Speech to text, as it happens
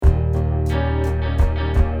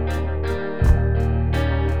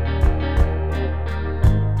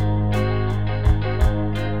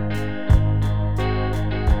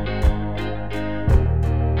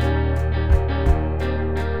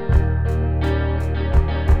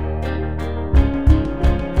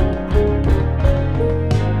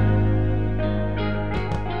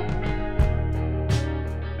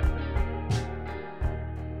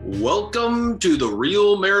to the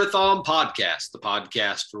Real Marathon Podcast, the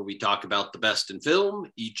podcast where we talk about the best in film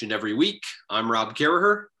each and every week. I'm Rob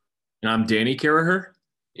Carraher. And I'm Danny Carraher.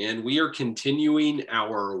 And we are continuing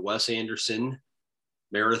our Wes Anderson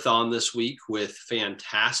marathon this week with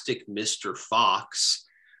fantastic Mr. Fox.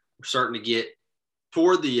 We're starting to get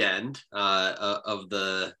toward the end of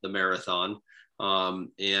the marathon.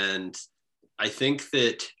 And I think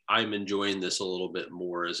that I'm enjoying this a little bit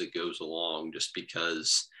more as it goes along, just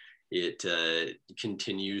because it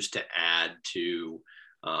continues to add to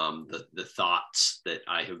the thoughts that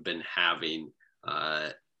I have been having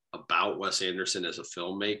about Wes Anderson as a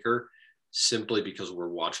filmmaker, simply because we're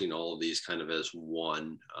watching all of these kind of as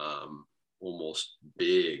one almost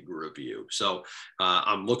big review. So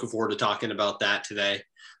I'm looking forward to talking about that today.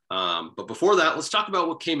 But before that, let's talk about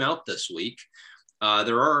what came out this week.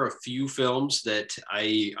 There are a few films that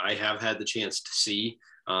I have had the chance to see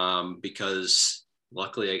because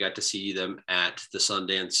luckily I got to see them at the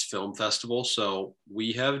Sundance Film Festival. So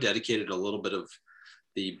we have dedicated a little bit of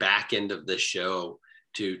the back end of this show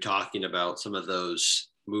to talking about some of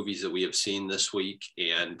those movies that we have seen this week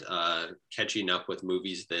and catching up with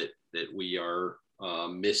movies that we are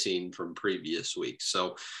missing from previous weeks.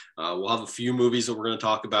 So we'll have a few movies that we're going to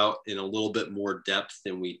talk about in a little bit more depth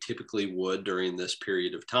than we typically would during this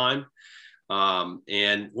period of time.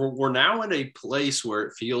 And we're now in a place where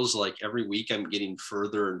it feels like every week I'm getting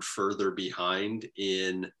further and further behind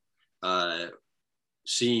in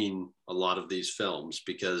seeing a lot of these films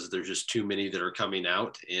because there's just too many that are coming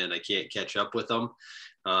out and I can't catch up with them.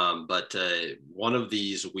 But one of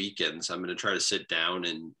these weekends, I'm going to try to sit down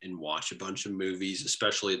and watch a bunch of movies,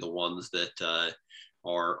 especially the ones that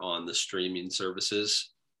are on the streaming services,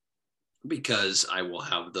 because I will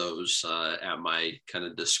have those at my kind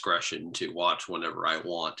of discretion to watch whenever I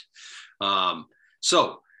want.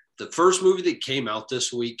 So the first movie that came out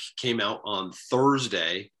this week came out on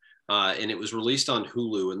Thursday, and it was released on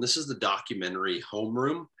Hulu, and this is the documentary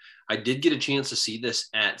Homeroom. I did get a chance to see this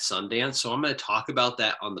at Sundance, so I'm going to talk about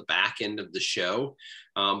that on the back end of the show,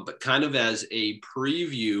 but kind of as a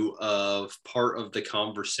preview of part of the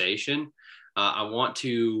conversation, I want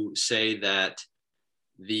to say that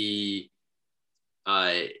the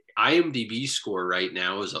IMDb score right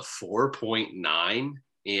now is a 4.9,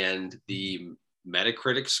 and the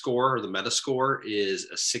Metacritic score, or the Metascore, is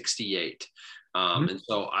a 68. And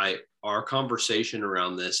so our conversation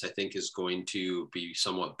around this, I think, is going to be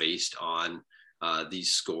somewhat based on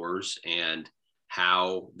these scores and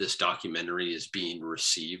how this documentary is being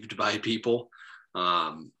received by people.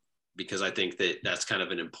 Because I think that that's kind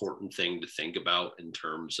of an important thing to think about in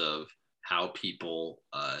terms of how people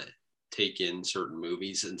take in certain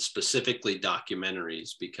movies, and specifically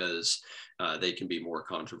documentaries, because they can be more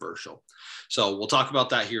controversial. So we'll talk about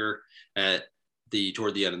that here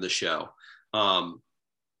toward the end of the show.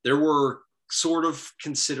 There were sort of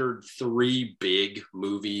considered three big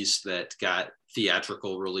movies that got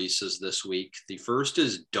theatrical releases this week. The first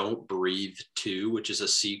is Don't Breathe 2, which is a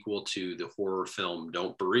sequel to the horror film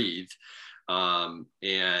Don't Breathe.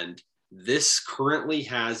 And this currently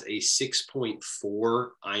has a 6.4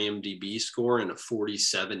 IMDb score and a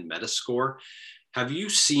 47 Metascore. Have you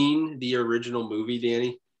seen the original movie,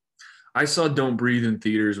 Danny? I saw Don't Breathe in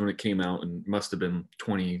theaters when it came out, and must have been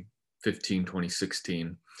 2015,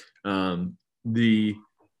 2016. The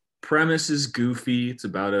premise is goofy. It's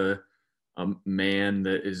about a man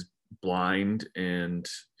that is blind, and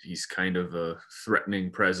he's kind of a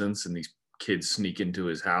threatening presence, and these kids sneak into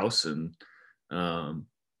his house, and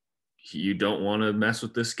you don't want to mess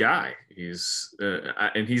with this guy. He's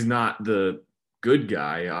not the good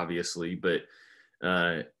guy, obviously, but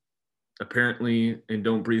apparently in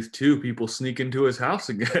Don't Breathe 2, people sneak into his house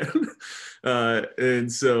again.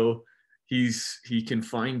 And so he can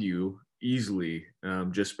find you easily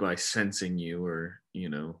just by sensing you or,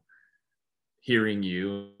 hearing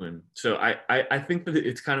you. And so I think that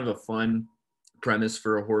it's kind of a fun premise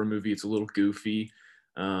for a horror movie. It's a little goofy.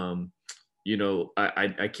 I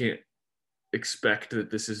can't expect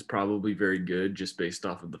that this is probably very good just based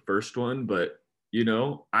off of the first one, but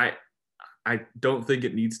I don't think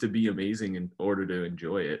it needs to be amazing in order to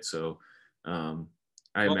enjoy it. So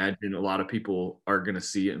I imagine a lot of people are going to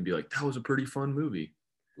see it and be like, that was a pretty fun movie.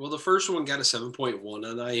 Well, the first one got a 7.1 on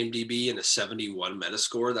IMDb and a 71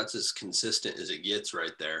 Metascore. That's as consistent as it gets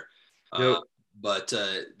right there. Yep. But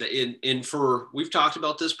we've talked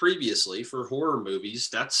about this previously, for horror movies,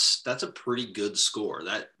 that's a pretty good score.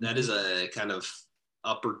 That is a kind of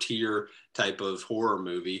upper tier type of horror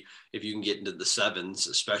movie if you can get into the sevens,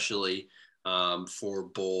 especially for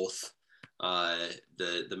both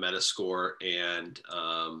the Metascore and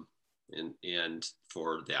and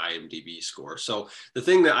for the IMDb score. So the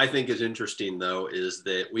thing that I think is interesting, though, is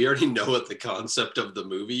that we already know what the concept of the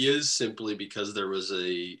movie is, simply because there was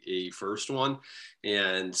a first one.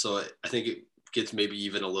 And so I think it gets maybe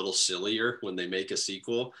even a little sillier when they make a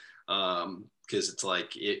sequel, because it's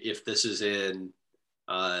like, if this is in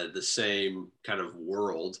the same kind of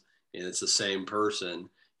world and it's the same person,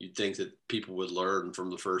 you'd think that people would learn from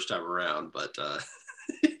the first time around. But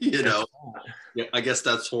you know, yeah, I guess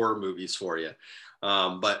that's horror movies for you.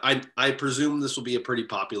 But I presume this will be a pretty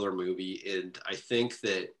popular movie. And I think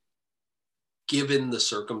that, given the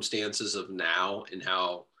circumstances of now and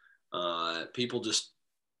how people just,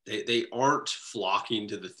 they aren't flocking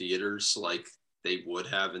to the theaters like they would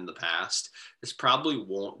have in the past, this probably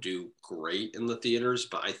won't do great in the theaters.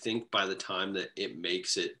 But I think by the time that it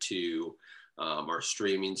makes it to our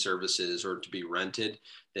streaming services or to be rented,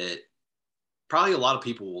 that probably a lot of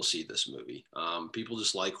people will see this movie. People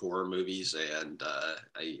just like horror movies, and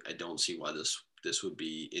I don't see why this would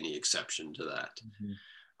be any exception to that.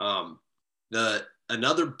 Mm-hmm. The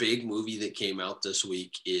another big movie that came out this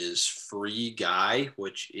week is Free Guy,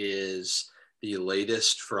 which is the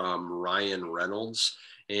latest from Ryan Reynolds,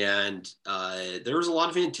 and there was a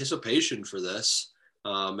lot of anticipation for this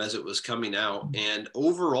as it was coming out, and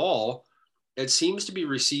overall, it seems to be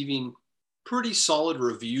receiving pretty solid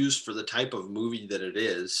reviews for the type of movie that it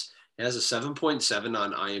is. It has a 7.7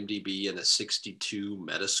 on IMDb and a 62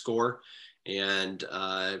 Metascore. And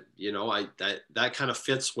that kind of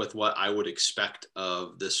fits with what I would expect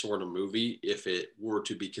of this sort of movie if it were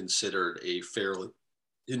to be considered a fairly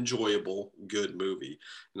enjoyable, good movie.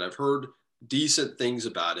 And I've heard decent things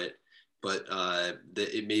about it, but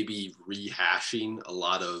that it may be rehashing a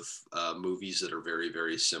lot of movies that are very,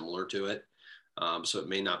 very similar to it. So it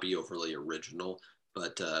may not be overly original,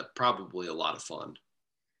 but probably a lot of fun.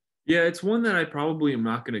 Yeah, it's one that I probably am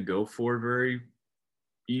not going to go for very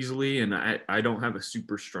easily, and I don't have a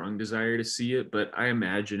super strong desire to see it, but I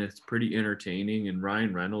imagine it's pretty entertaining, and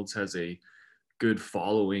Ryan Reynolds has a good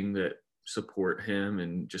following that support him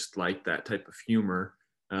and just like that type of humor.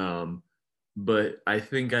 But I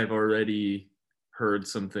think I've already heard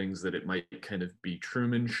some things that it might kind of be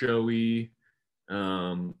Truman Showy,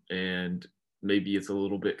 and maybe it's a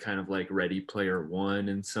little bit kind of like Ready Player One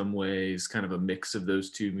in some ways, kind of a mix of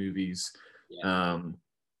those two movies. Yeah.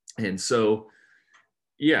 And so,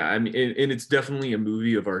 yeah, I mean, and it's definitely a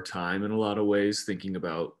movie of our time in a lot of ways, thinking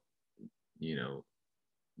about, you know,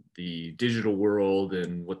 the digital world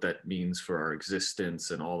and what that means for our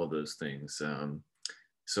existence and all of those things.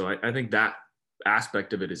 So I think that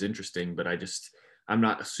aspect of it is interesting, but I'm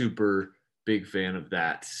not a super big fan of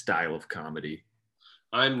that style of comedy.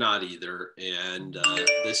 I'm not either. And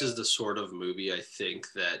this is the sort of movie I think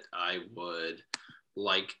that I would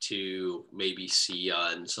like to maybe see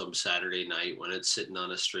on some Saturday night when it's sitting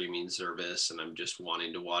on a streaming service and I'm just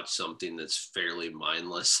wanting to watch something that's fairly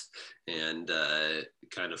mindless and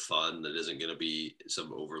kind of fun, that isn't going to be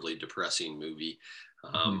some overly depressing movie.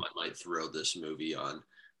 I might throw this movie on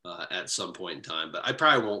at some point in time, but I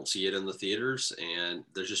probably won't see it in the theaters. And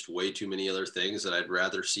there's just way too many other things that I'd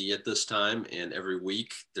rather see at this time. And every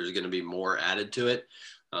week there's going to be more added to it.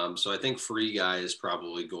 So I think Free Guy is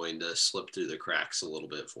probably going to slip through the cracks a little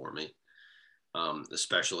bit for me,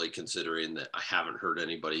 especially considering that I haven't heard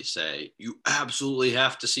anybody say, you absolutely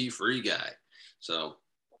have to see Free Guy. So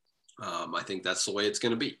I think that's the way it's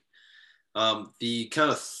going to be. The kind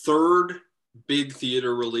of third big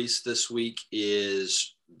theater release this week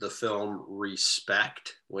is the film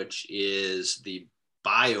Respect, which is the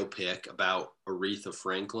biopic about Aretha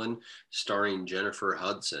Franklin starring Jennifer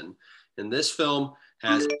Hudson. And this film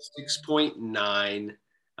has a 6.9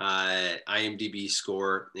 IMDb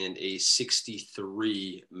score and a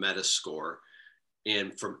 63 Metascore.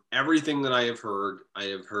 And from everything that I have heard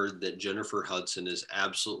that Jennifer Hudson is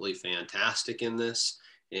absolutely fantastic in this.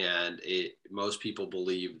 And most people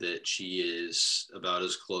believe that she is about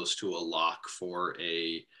as close to a lock for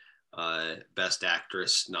a Best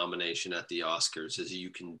Actress nomination at the Oscars as you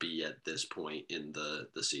can be at this point in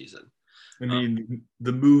the season. I mean,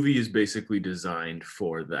 the movie is basically designed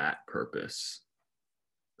for that purpose.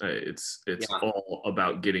 It's yeah. All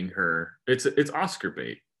about getting her. It's Oscar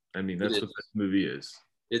bait. I mean, that's what this movie is.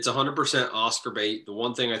 It's 100% Oscar bait. The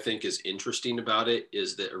one thing I think is interesting about it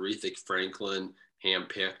is that Aretha Franklin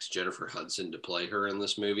handpicked Jennifer Hudson to play her in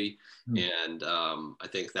this movie. And I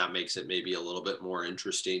think that makes it maybe a little bit more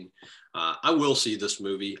interesting. I will see this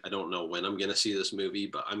movie. I don't know when I'm going to see this movie,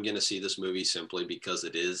 but I'm going to see this movie simply because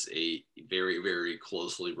it is a very, very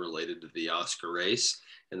closely related to the Oscar race.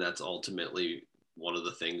 And that's ultimately one of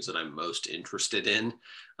the things that I'm most interested in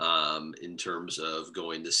terms of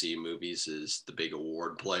going to see movies is the big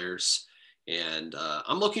award players. And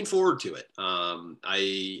I'm looking forward to it.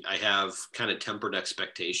 I have kind of tempered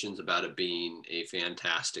expectations about it being a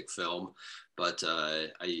fantastic film, but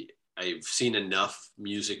I've seen enough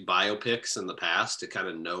music biopics in the past to kind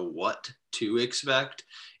of know what to expect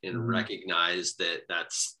and recognize that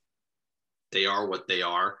they are what they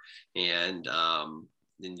are. And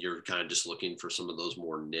then you're kind of just looking for some of those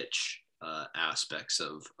more niche aspects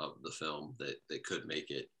of the film that could make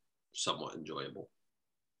it somewhat enjoyable.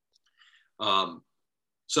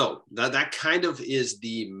 So that kind of is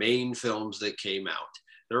the main films that came out.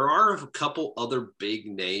 There are a couple other big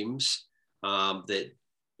names that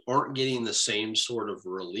aren't getting the same sort of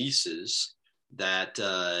releases that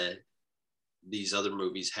these other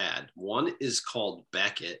movies had. One is called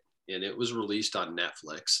Beckett, and it was released on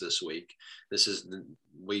Netflix this week.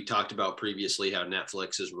 We talked about previously how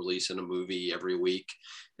Netflix is releasing a movie every week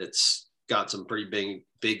that's got some pretty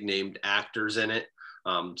big named actors in it.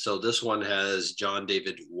 So this one has John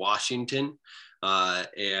David Washington,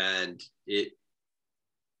 and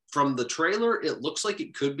from the trailer, it looks like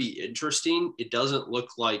it could be interesting. It doesn't look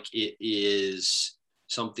like it is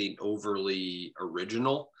something overly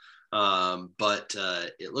original, but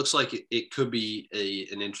it looks like it could be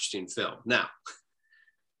an interesting film. Now,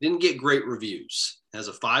 didn't get great reviews. It has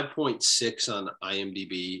a 5.6 on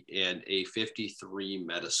IMDb and a 53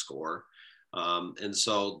 Metascore. And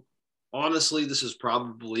so honestly, this is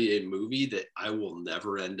probably a movie that I will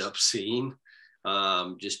never end up seeing,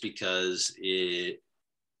 just because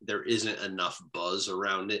there isn't enough buzz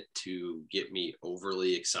around it to get me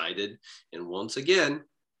overly excited. And once again,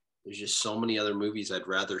 there's just so many other movies I'd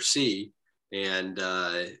rather see. And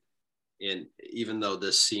even though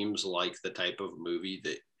this seems like the type of movie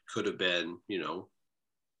that could have been,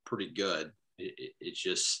 pretty good, it's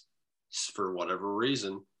just, for whatever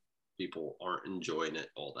reason, people aren't enjoying it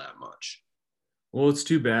all that much. Well, it's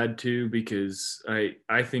too bad too, because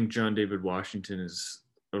I think John David Washington is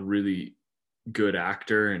a really good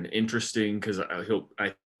actor and interesting, because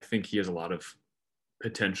I think he has a lot of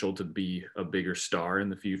potential to be a bigger star in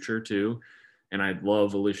the future too. And I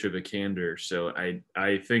love Alicia Vikander, so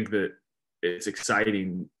I think that it's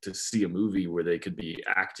exciting to see a movie where they could be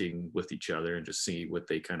acting with each other and just see what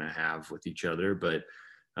they kind of have with each other. But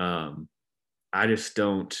I just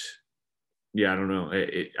don't. Yeah, I don't know.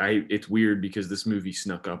 It's weird because this movie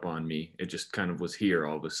snuck up on me. It just kind of was here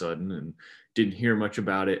all of a sudden, and didn't hear much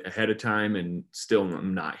about it ahead of time, and still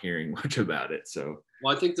I'm not hearing much about it. So,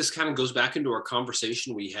 well, I think this kind of goes back into our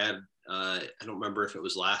conversation we had. I don't remember if it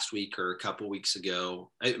was last week or a couple weeks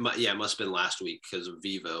ago. It must have been last week because of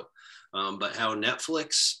Vivo. But how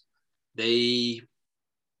Netflix, they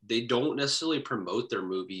don't necessarily promote their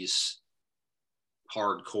movies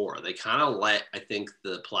hardcore. They kind of let, I think,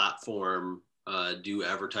 the platform do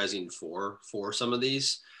advertising for some of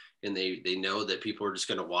these, and they know that people are just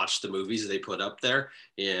going to watch the movies they put up there,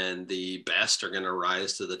 and the best are going to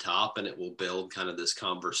rise to the top, and it will build kind of this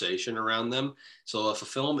conversation around them. So if a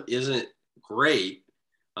film isn't great,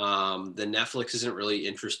 then Netflix isn't really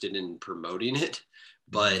interested in promoting it,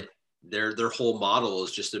 but their whole model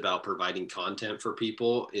is just about providing content for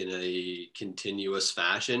people in a continuous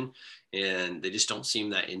fashion, and they just don't seem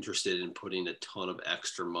that interested in putting a ton of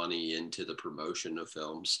extra money into the promotion of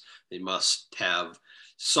films. They must have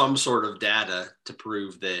some sort of data to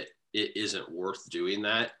prove that it isn't worth doing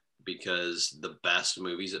that, because the best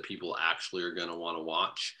movies that people actually are going to want to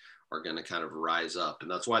watch are going to kind of rise up. And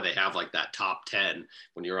that's why they have like that top 10.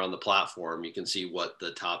 When you're on the platform, you can see what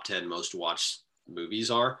the top 10 most watched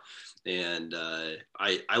movies are. And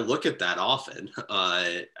I look at that often.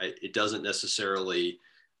 It doesn't necessarily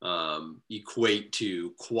equate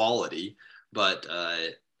to quality, but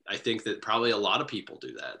I think that probably a lot of people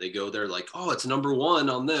do that. They go there like, oh, it's number one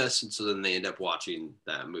on this, and so then they end up watching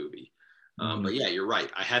that movie. But yeah, you're right.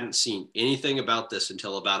 I hadn't seen anything about this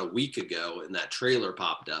until about a week ago, and that trailer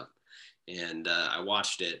popped up, and I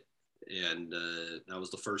watched it, and that was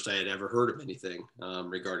the first I had ever heard of anything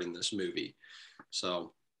regarding this movie.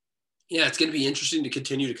 So yeah, it's going to be interesting to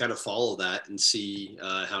continue to kind of follow that and see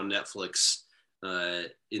how Netflix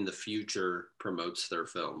in the future promotes their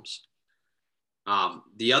films.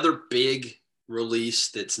 The other big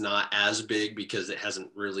release that's not as big because it hasn't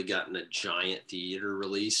really gotten a giant theater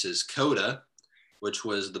release is CODA, which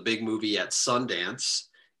was the big movie at Sundance.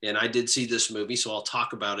 And I did see this movie, so I'll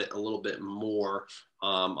talk about it a little bit more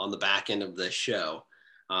on the back end of this show.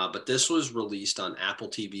 But this was released on Apple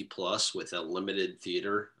TV Plus with a limited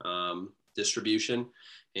theater distribution.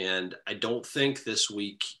 And I don't think this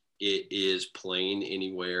week it is playing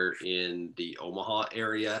anywhere in the Omaha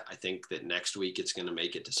area. I think that next week it's going to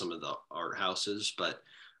make it to some of the art houses, but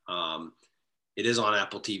it is on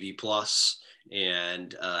Apple TV Plus,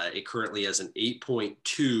 and it currently has an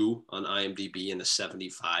 8.2 on IMDb and a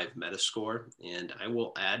 75 Metascore. And I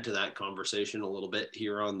will add to that conversation a little bit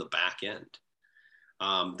here on the back end.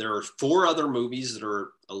 There are 4 other movies that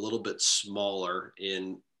are a little bit smaller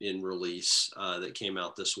in release that came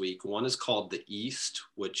out this week. One is called The East,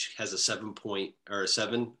 which has a 7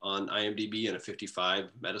 on IMDb and a 55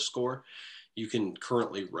 Metascore. You can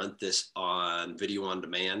currently rent this on video on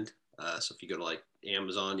demand. So if you go to like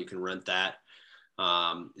Amazon, you can rent that.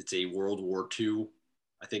 It's a World War II.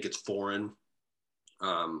 I think it's foreign.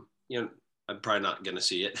 I'm probably not going to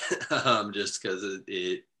see it just because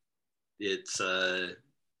it's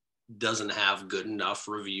doesn't have good enough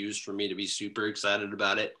reviews for me to be super excited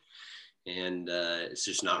about it. And it's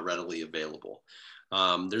just not readily available.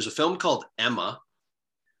 There's a film called Emma,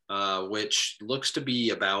 which looks to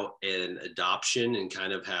be about an adoption and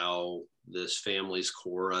kind of how this family's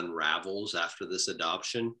core unravels after this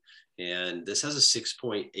adoption. And this has a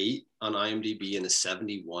 6.8 on IMDb and a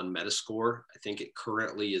 71 Metascore. I think it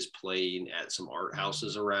currently is playing at some art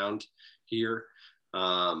houses around here.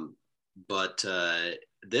 But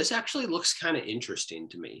this actually looks kind of interesting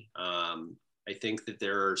to me. I think that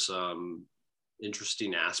there are some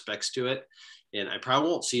interesting aspects to it. And I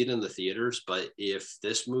probably won't see it in the theaters, but if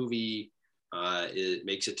this movie it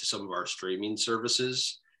makes it to some of our streaming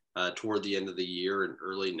services toward the end of the year and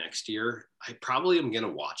early next year, I probably am going to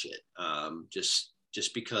watch it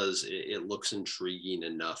just because it looks intriguing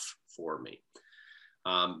enough for me.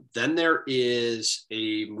 Then there is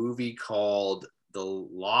a movie called The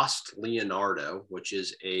Lost Leonardo, which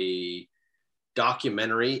is a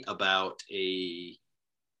documentary about a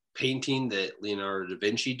painting that Leonardo da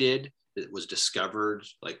Vinci did that was discovered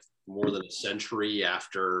like more than a century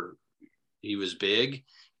after he was big.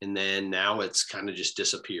 And then now it's kind of just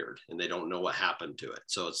disappeared and they don't know what happened to it.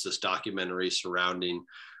 So it's this documentary surrounding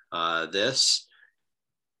this.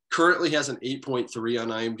 Currently has an 8.3 on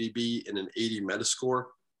IMDb and an 80 Metascore.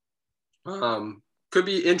 Could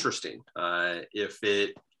be interesting. If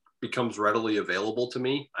it becomes readily available to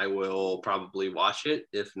me, I will probably watch it.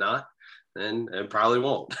 If not, then I probably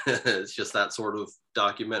won't. It's just that sort of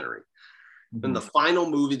documentary. Mm-hmm. And the final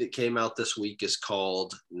movie that came out this week is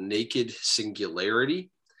called Naked Singularity.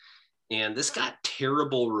 And this got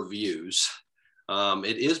terrible reviews.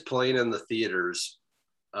 It is playing in the theaters,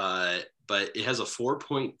 but it has a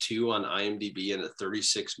 4.2 on IMDb and a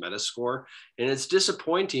 36 Metascore. And it's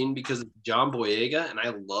disappointing because it's John Boyega, and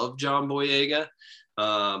I love John Boyega.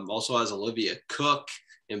 Also has Olivia Cook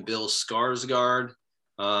and Bill Skarsgård.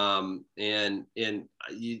 I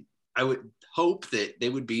would hope that they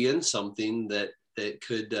would be in something that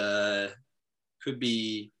could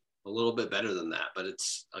be a little bit better than that, but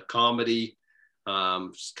it's a comedy,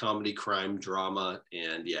 crime drama.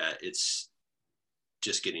 And yeah, it's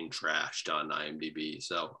just getting trashed on IMDb.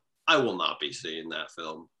 So I will not be seeing that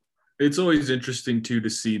film. It's always interesting too to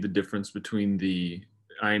see the difference between the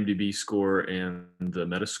IMDb score and the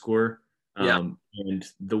Metascore. Yeah. And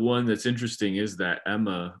the one that's interesting is that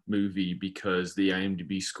Emma movie because the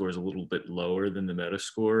IMDb score is a little bit lower than the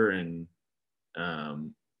Metascore. And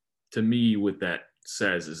to me, what that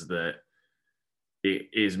says is that it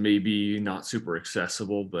is maybe not super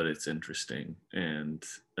accessible, but it's interesting. And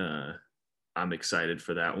I'm excited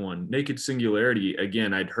for that one. Naked Singularity,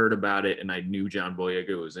 again, I'd heard about it and I knew John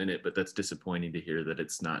Boyega was in it, but that's disappointing to hear that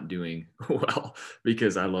it's not doing well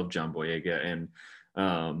because I love John Boyega. And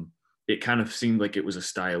it kind of seemed like it was a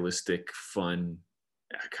stylistic, fun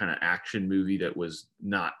kind of action movie that was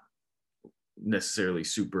not necessarily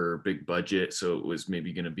super big budget. So it was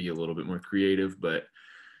maybe going to be a little bit more creative, but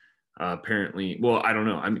apparently, well, I don't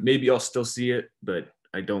know. I mean, maybe I'll still see it, but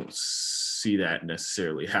I don't see that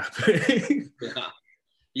necessarily happening.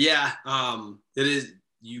 Yeah. It is.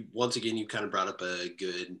 You once again, you kind of brought up a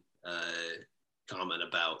good comment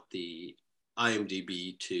about the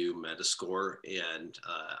IMDb to Metascore, and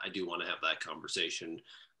I do want to have that conversation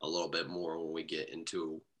a little bit more when we get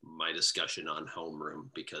into my discussion on Homeroom,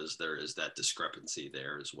 because there is that discrepancy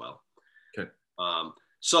there as well. Okay.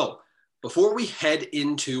 So before we head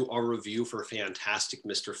into our review for Fantastic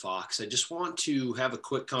Mr. Fox, I just want to have a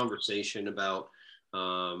quick conversation about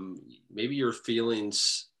maybe your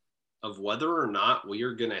feelings of whether or not we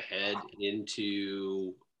are going to head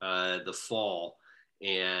into the fall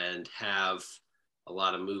and have a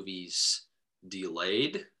lot of movies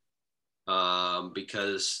delayed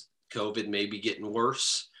because COVID may be getting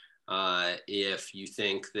worse. if you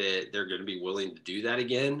think that they're going to be willing to do that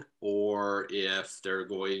again, or if they're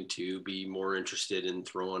going to be more interested in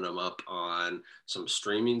throwing them up on some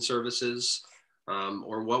streaming services.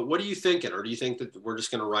 Or what are you thinking? Or do you think that we're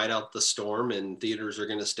just going to ride out the storm and theaters are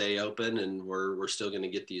going to stay open and we're still going to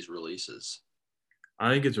get these releases? I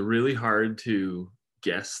think it's really hard to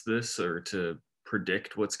guess this or to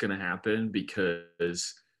predict what's going to happen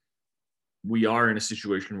because we are in a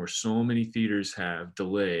situation where so many theaters have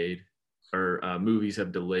delayed or movies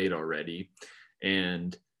have delayed already.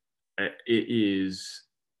 And it is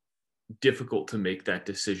difficult to make that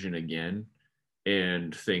decision again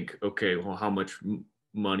and think, okay, well, how much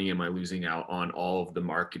money am I losing out on all of the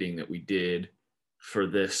marketing that we did for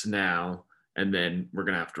this now? And then we're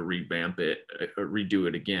going to have to revamp it, redo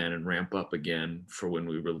it again and ramp up again for when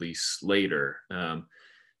we release later.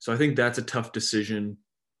 So I think that's a tough decision.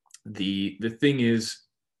 The thing is,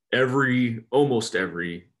 almost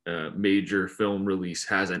every major film release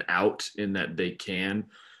has an out in that they can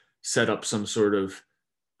set up some sort of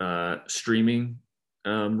streaming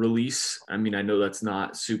release. I mean, I know that's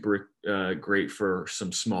not super great for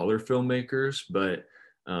some smaller filmmakers, but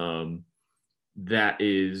that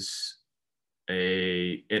is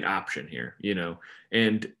an option here, you know.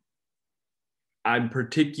 And I'm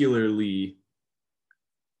particularly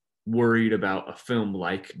worried about a film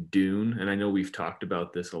like Dune, and I know we've talked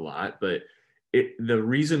about this a lot, but the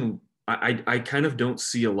reason I kind of don't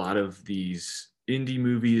see a lot of these indie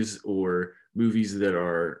movies or movies that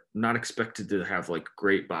are not expected to have like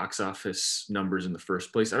great box office numbers in the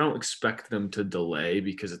first place. I don't expect them to delay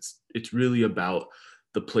because it's really about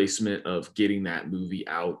the placement of getting that movie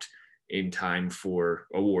out in time for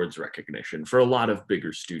awards recognition for a lot of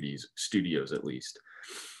bigger studios at least.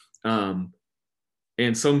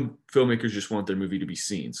 And some filmmakers just want their movie to be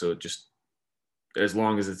seen. So it just, as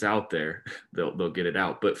long as it's out there, they'll get it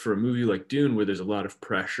out. But for a movie like Dune, where there's a lot of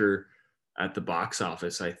pressure at the box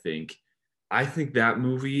office, I think that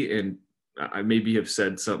movie, and I maybe have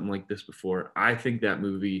said something like this before, I think that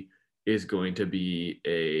movie is going to be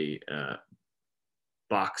a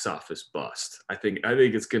box office bust. I think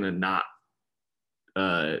it's going to not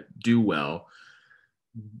do well,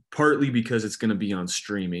 partly because it's going to be on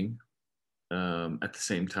streaming. At the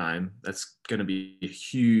same time, that's going to be a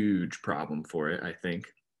huge problem for it, I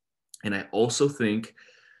think. And I also think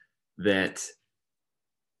that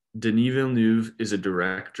Denis Villeneuve is a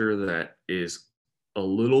director that is a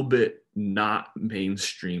little bit not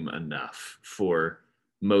mainstream enough for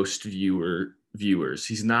most viewers.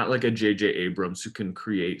 He's not like a J.J. Abrams who can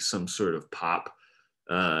create some sort of pop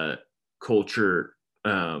culture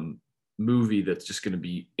movie that's just going to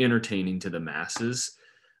be entertaining to the masses.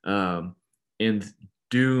 And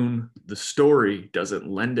Dune, the story doesn't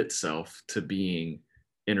lend itself to being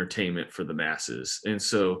entertainment for the masses. And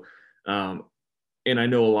so, and I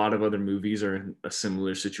know a lot of other movies are in a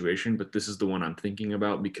similar situation, but this is the one I'm thinking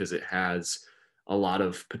about because it has a lot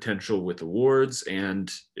of potential with awards.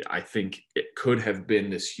 And I think it could have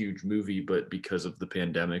been this huge movie, but because of the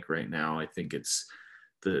pandemic right now, I think it's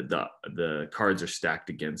the cards are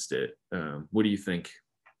stacked against it. What do you think?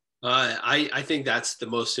 I think that's the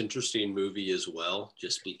most interesting movie as well,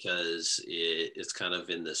 just because it's kind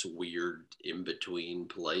of in this weird in between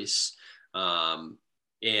place.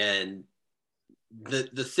 And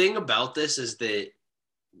the thing about this is that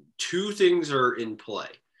two things are in play.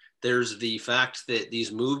 There's the fact that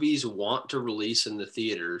these movies want to release in the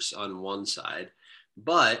theaters on one side,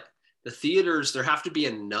 but the theaters, there have to be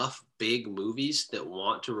enough big movies that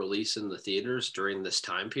want to release in the theaters during this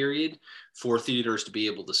time period for theaters to be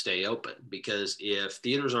able to stay open. Because if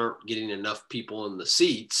theaters aren't getting enough people in the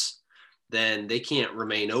seats, then they can't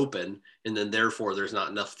remain open. And then therefore there's not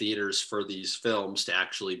enough theaters for these films to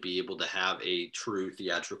actually be able to have a true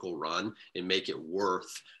theatrical run and make it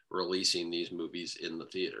worth releasing these movies in the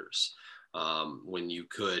theaters. When you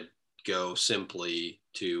could go simply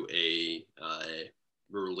to a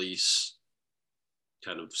release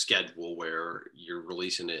kind of schedule where you're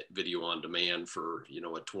releasing it video on demand for, you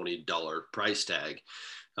know, a $20 price tag,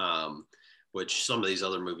 which some of these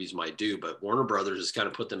other movies might do. But Warner Brothers has kind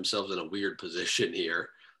of put themselves in a weird position here,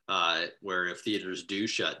 where if theaters do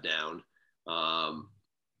shut down,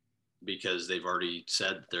 because they've already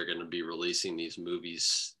said they're going to be releasing these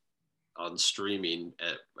movies on streaming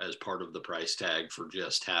as part of the price tag for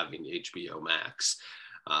just having HBO Max.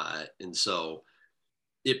 And so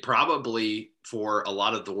it probably, for a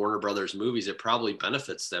lot of the Warner Brothers movies, it probably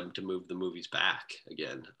benefits them to move the movies back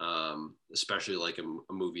again, especially like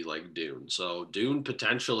a movie like Dune. So Dune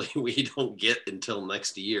potentially we don't get until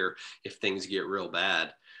next year if things get real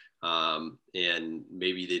bad. And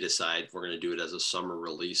maybe they decide we're going to do it as a summer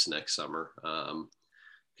release next summer.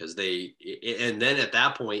 Because and then at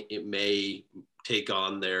that point, it may take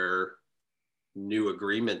on their new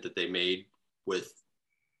agreement that they made with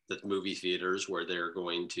the movie theaters, where they're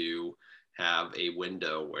going to have a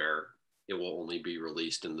window where it will only be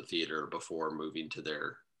released in the theater before moving to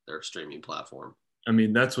their streaming platform. I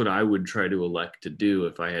mean, that's what I would try to elect to do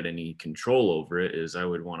if I had any control over it, is I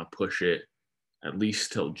would want to push it at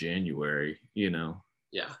least till January, you know?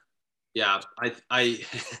 Yeah. Yeah. It's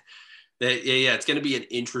going to be an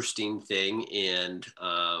interesting thing. And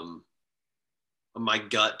my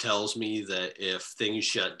gut tells me that if things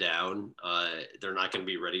shut down, they're not going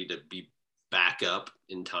to be ready to be back up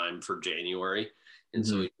in time for January. And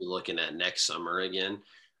so you're looking at next summer again.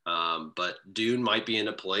 But Dune might be in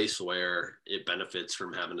a place where it benefits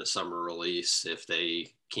from having a summer release if they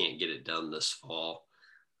can't get it done this fall.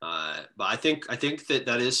 But I think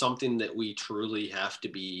that is something that we truly have to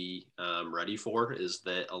be ready for, is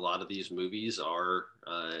that a lot of these movies are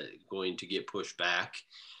going to get pushed back.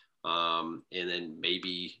 And then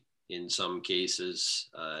maybe in some cases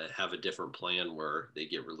have a different plan where they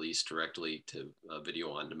get released directly to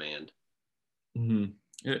video on demand.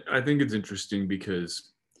 I think it's interesting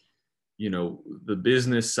because, you know, the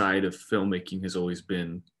business side of filmmaking has always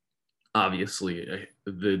been obviously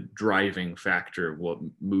the driving factor of what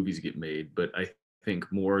movies get made, but I think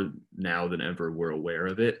more now than ever we're aware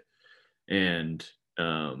of it. And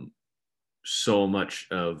so much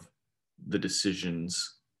of the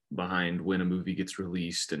decisions behind when a movie gets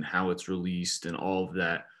released and how it's released and all of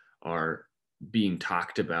that are being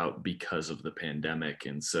talked about because of the pandemic.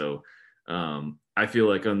 And so I feel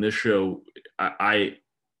like on this show, I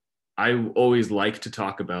always like to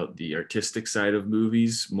talk about the artistic side of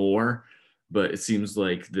movies more, but it seems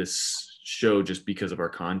like this show, just because of our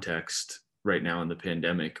context right now in the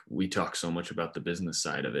pandemic, we talk so much about the business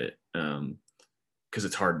side of it because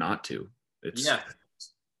it's hard not to.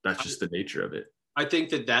 That's just the nature of it. I think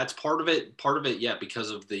that that's part of it. Yeah,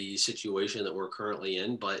 because of the situation that we're currently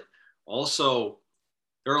in, but also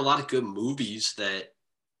there are a lot of good movies that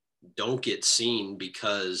don't get seen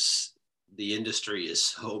because the industry is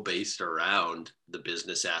so based around the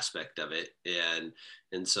business aspect of it.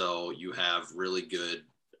 And so you have really good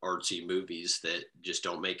artsy movies that just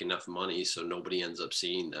don't make enough money, so nobody ends up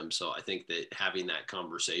seeing them. So I think that having that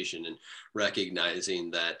conversation and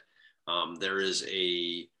recognizing that there is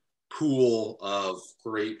a pool of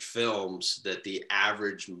great films that the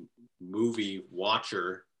average movie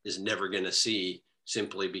watcher is never going to see,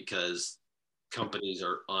 simply because companies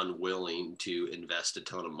are unwilling to invest a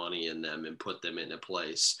ton of money in them and put them in a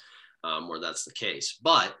place where that's the case.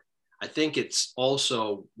 But I think it's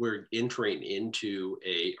also, we're entering into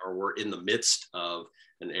we're in the midst of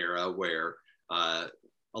an era where a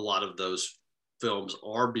lot of those films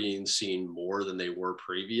are being seen more than they were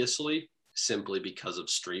previously, simply because of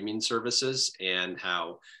streaming services and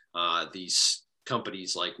how these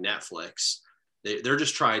companies like Netflix, they're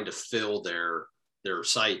just trying to fill their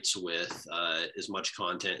sites with as much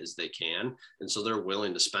content as they can. And so they're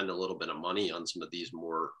willing to spend a little bit of money on some of these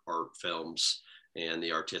more art films and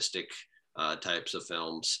the artistic types of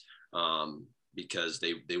films because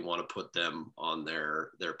they want to put them on their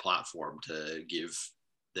platform to give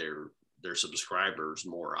their subscribers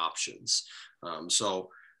more options.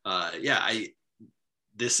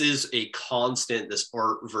 This is a constant, this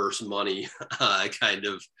art versus money kind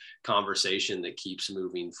of conversation that keeps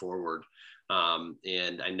moving forward.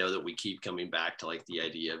 And I know that we keep coming back to like the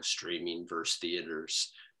idea of streaming versus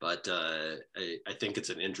theaters, but I think it's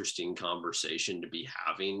an interesting conversation to be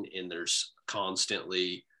having, and there's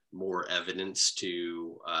constantly more evidence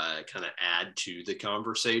to kind of add to the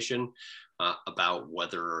conversation about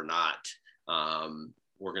whether or not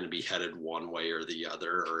we're going to be headed one way or the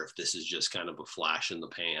other, or if this is just kind of a flash in the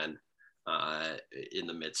pan in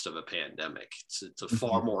the midst of a pandemic. It's a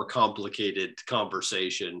far more complicated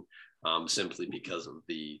conversation simply because of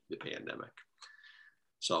the pandemic.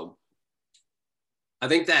 So I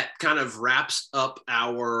think that kind of wraps up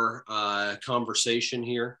our conversation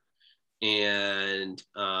here. And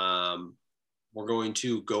we're going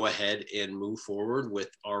to go ahead and move forward with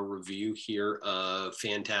our review here of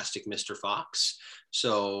Fantastic Mr. Fox.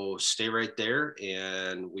 So stay right there,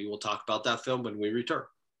 and we will talk about that film when we return.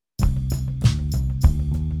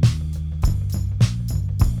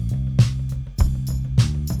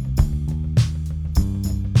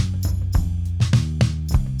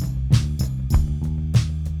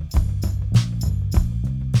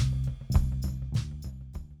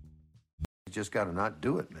 You just got to not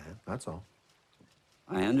do it, man. That's all.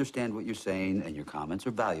 I understand what you're saying, and your comments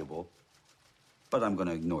are valuable. but I'm going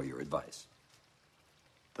to ignore your advice.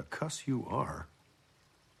 The cuss you are.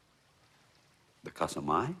 The cuss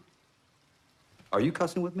am I? Are you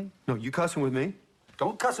cussing with me? No, you cussing with me?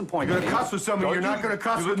 Don't cuss and point You're at me. gonna cuss with somebody. You're not gonna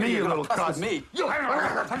cuss with me, you little cuss. cuss. With me.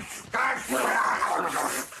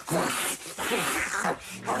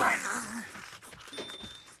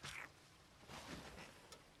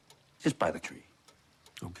 Just by the tree.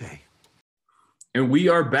 Okay. And we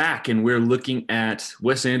are back, and we're looking at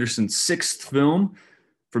Wes Anderson's sixth film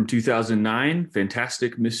from 2009,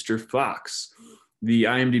 Fantastic Mr. Fox. The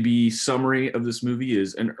IMDb summary of this movie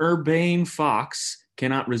is: an urbane fox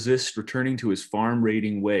cannot resist returning to his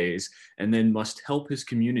farm-raiding ways and then must help his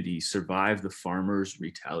community survive the farmer's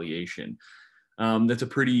retaliation. That's a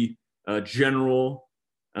pretty general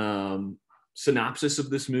synopsis of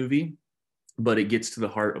this movie, but it gets to the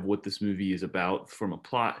heart of what this movie is about from a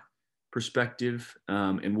plot perspective,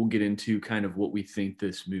 and we'll get into kind of what we think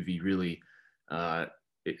this movie really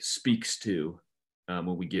it speaks to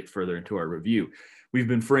when we get further into our review. We've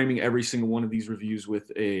been framing every single one of these reviews with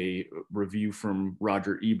a review from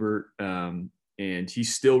Roger Ebert, and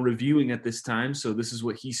he's still reviewing at this time. So this is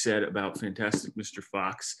what he said about Fantastic Mr.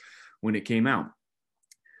 Fox when it came out.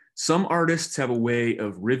 Some artists have a way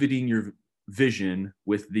of riveting your vision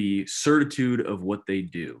with the certitude of what they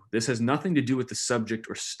do. This has nothing to do with the subject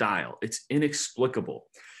or style. It's inexplicable.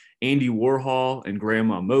 Andy Warhol and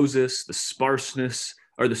Grandma Moses, the spareness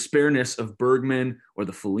of Bergman or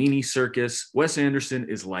the Fellini circus. Wes Anderson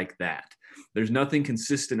is like that. There's nothing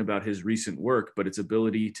consistent about his recent work, but its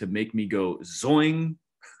ability to make me go zoing.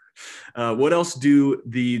 What else do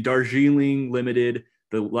the Darjeeling Limited,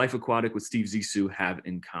 the Life Aquatic with Steve Zissou have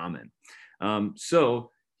in common?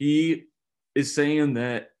 So he is saying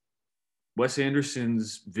that Wes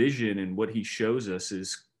Anderson's vision and what he shows us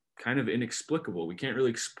is kind of inexplicable. We can't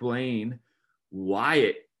really explain why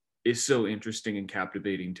it is so interesting and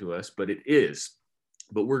captivating to us, but it is.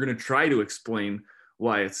 But we're going to try to explain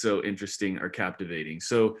why it's so interesting or captivating.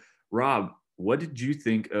 So, Rob, what did you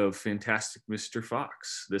think of Fantastic Mr.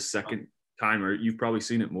 Fox this second time? Or you've probably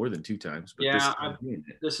seen it more than 2 times. But yeah,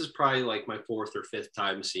 this is probably like my 4th or 5th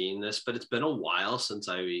time seeing this, but it's been a while since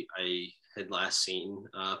I had last seen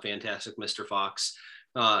Fantastic Mr. Fox.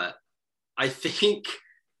 I think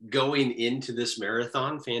going into this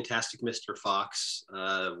marathon, Fantastic Mr. Fox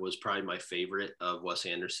was probably my favorite of Wes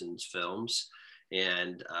Anderson's films.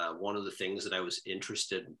 And one of the things that I was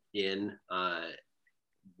interested in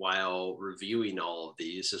while reviewing all of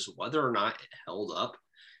these is whether or not it held up,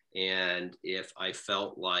 and if I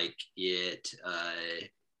felt like it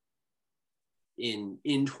in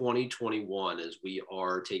 2021, as we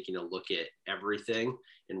are taking a look at everything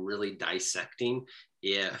and really dissecting,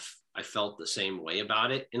 if I felt the same way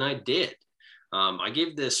about it. And I did. I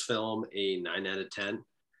gave this film a 9 out of 10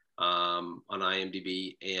 on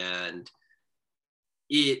IMDb, and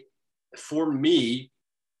it, for me,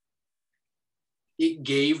 it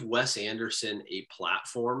gave Wes Anderson a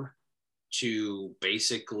platform to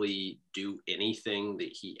basically do anything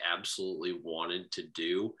that he absolutely wanted to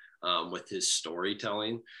do with his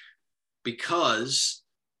storytelling, because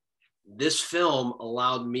this film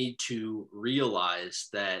allowed me to realize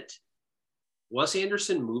that Wes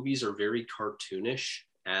Anderson movies are very cartoonish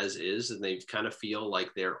as is, and they kind of feel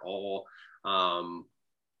like they're all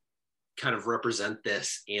kind of represent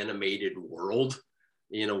this animated world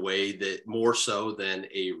in a way that more so than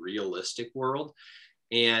a realistic world.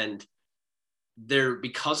 And there,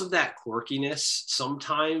 because of that quirkiness,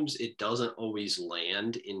 sometimes it doesn't always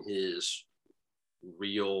land in his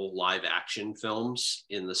real live action films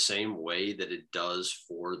in the same way that it does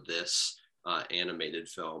for this animated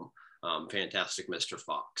film, Fantastic Mr.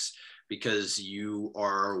 Fox, because you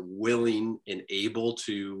are willing and able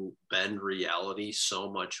to bend reality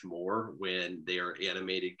so much more when they are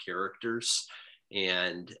animated characters.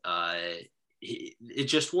 And it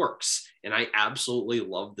just works. And I absolutely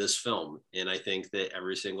love this film. And I think that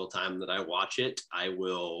every single time that I watch it, I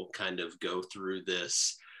will kind of go through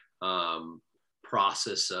this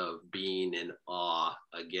process of being in awe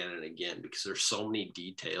again and again, because there's so many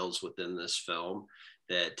details within this film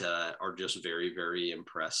that are just very, very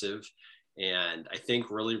impressive. And I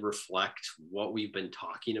think really reflect what we've been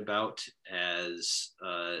talking about as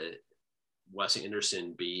Wes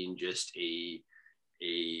Anderson being just a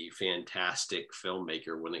fantastic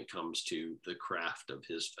filmmaker when it comes to the craft of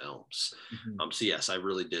his films. Mm-hmm. So yes, I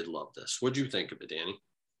really did love this. What'd you think of it, Danny?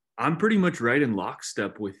 I'm pretty much right in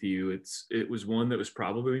lockstep with you. It was one that was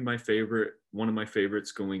probably my favorite, one of my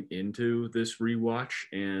favorites going into this rewatch.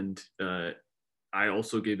 And I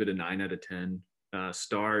also gave it a 9 out of 10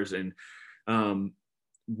 stars. And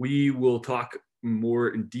we will talk more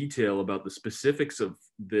in detail about the specifics of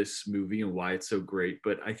this movie and why it's so great.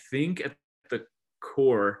 But I think at the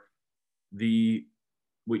core,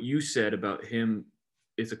 what you said about him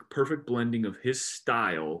is a perfect blending of his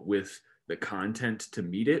style with the content to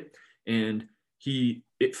meet it. And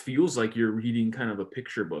it feels like you're reading kind of a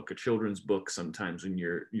picture book, a children's book sometimes when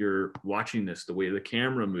you're watching this, the way the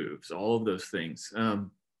camera moves, all of those things.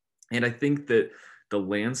 And I think that the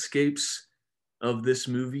landscapes of this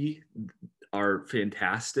movie are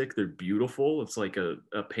fantastic. They're beautiful. It's like a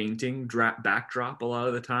painting backdrop a lot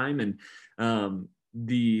of the time. And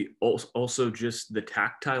also just the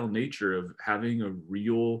tactile nature of having a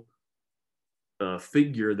real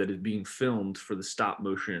figure that is being filmed for the stop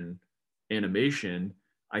motion animation.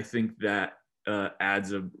 I think that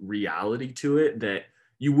adds a reality to it that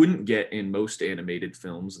you wouldn't get in most animated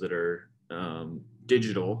films that are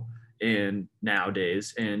digital and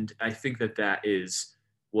nowadays. And I think that is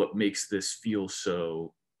what makes this feel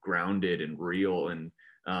so grounded and real. And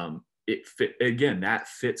that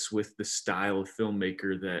fits with the style of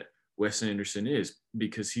filmmaker that Wes Anderson is,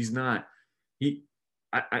 because he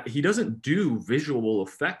doesn't do visual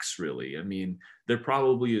effects really. I mean, there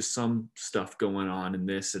probably is some stuff going on in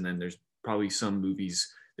this, and then there's probably some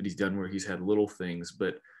movies that he's done where he's had little things,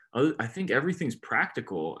 but I think everything's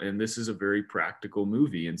practical, and this is a very practical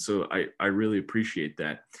movie. And so I really appreciate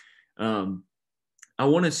that. I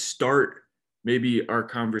want to start maybe our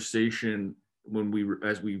conversation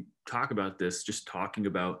as we talk about this, just talking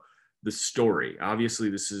about the story. Obviously,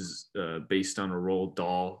 this is based on a Roald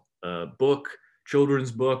Dahl book,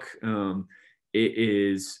 children's book. It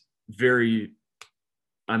is very,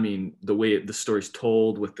 I mean, the way the story's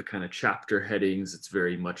told with the kind of chapter headings, it's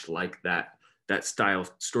very much like that style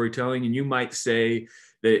of storytelling. And you might say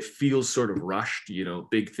that it feels sort of rushed,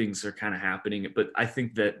 big things are kind of happening, but I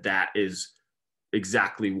think that is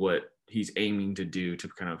exactly what he's aiming to do, to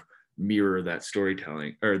kind of mirror that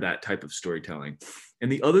storytelling, or that type of storytelling. And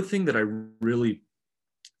the other thing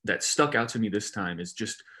that stuck out to me this time is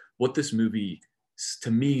just what this movie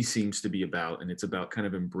to me seems to be about. And it's about kind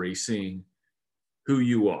of embracing who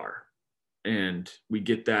you are. And we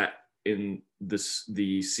get that in the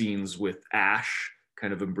scenes with Ash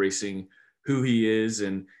kind of embracing who he is,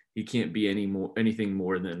 and he can't be anything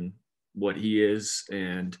more than what he is.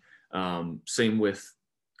 And same with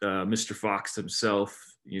Mr. Fox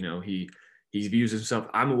himself. He views himself,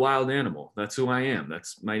 I'm a wild animal. That's who I am.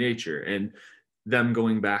 That's my nature. And them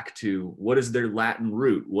going back to what is their Latin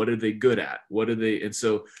root? What are they good at? And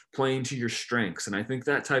so playing to your strengths. And I think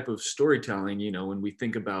that type of storytelling, when we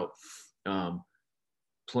think about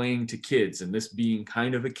playing to kids, and this being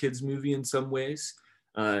kind of a kids movie in some ways,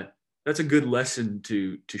 that's a good lesson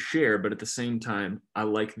to share. But at the same time, I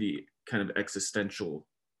like the kind of existential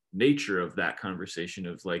nature of that conversation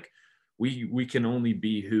of like, we can only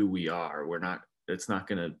be who we are. It's not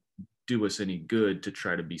going to do us any good to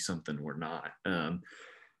try to be something we're not.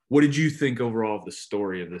 What did you think overall of the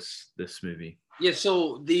story of this movie? Yeah,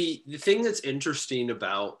 so the thing that's interesting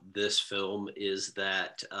about this film is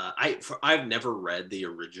that I've never read the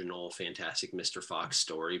original Fantastic Mr. Fox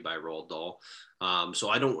story by Roald Dahl, so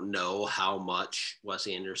I don't know how much Wes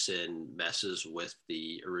Anderson messes with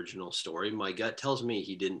the original story. My gut tells me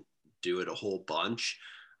he didn't do it a whole bunch.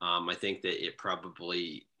 I think that it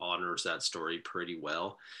probably honors that story pretty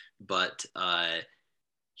well, but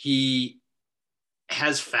he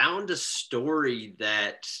has found a story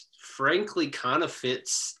that frankly kind of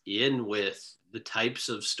fits in with the types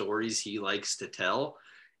of stories he likes to tell.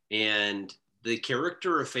 And the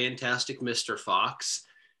character of Fantastic Mr. Fox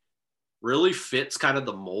really fits kind of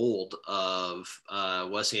the mold of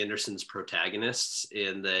Wes Anderson's protagonists,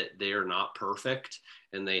 in that they are not perfect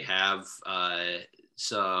and they have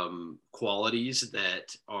some qualities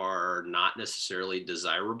that are not necessarily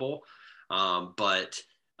desirable, but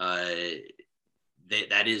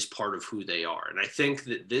that is part of who they are. And I think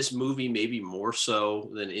that this movie, maybe more so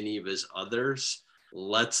than any of his others,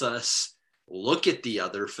 lets us look at the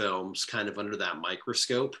other films kind of under that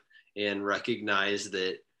microscope and recognize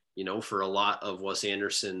that, for a lot of Wes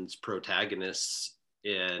Anderson's protagonists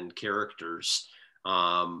and characters,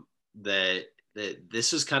 that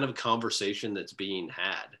this is kind of a conversation that's being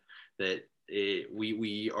had, that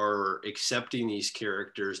we are accepting these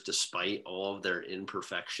characters despite all of their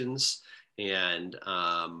imperfections, and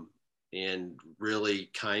really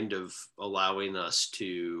kind of allowing us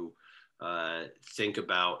to think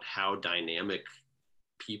about how dynamic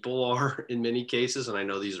people are in many cases. And I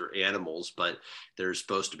know these are animals, but there's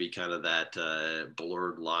supposed to be kind of that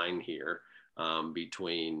blurred line here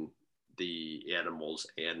between the animals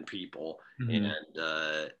and people. Mm-hmm.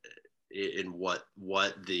 in what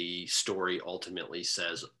the story ultimately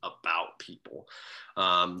says about people.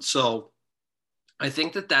 So I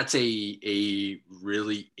think that that's a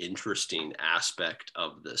really interesting aspect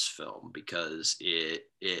of this film, because it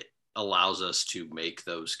allows us to make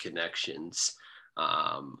those connections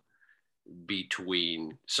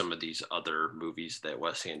between some of these other movies that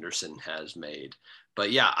Wes Anderson has made.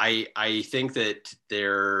 But yeah, I think that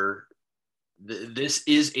this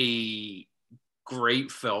is a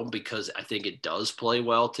great film because I think it does play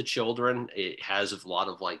well to children. It has a lot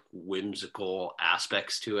of like whimsical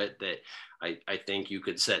aspects to it that I think you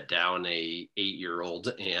could set down a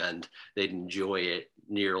 8-year-old and they'd enjoy it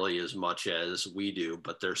nearly as much as we do.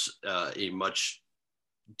 But there's a much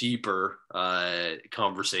deeper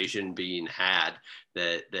conversation being had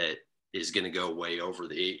that is going to go way over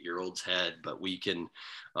the 8-year-old's head, but we can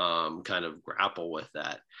kind of grapple with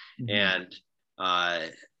that. Mm-hmm.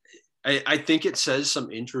 And I think it says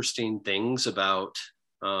some interesting things about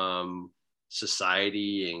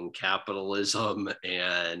society and capitalism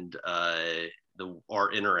and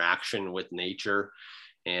our interaction with nature,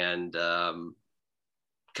 and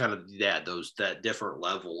kind of that different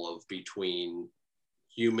level of between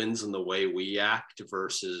humans and the way we act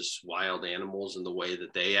versus wild animals and the way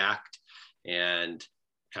that they act, and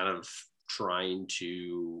kind of trying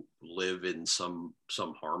to live in some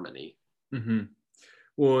harmony. Mm-hmm.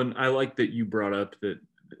 Well, and I like that you brought up that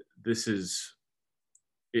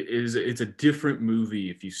it's a different movie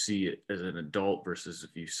if you see it as an adult versus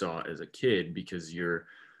if you saw it as a kid, because you're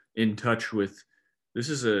in touch with, this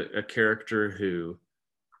is a character who,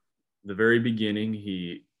 the very beginning,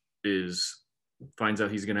 he finds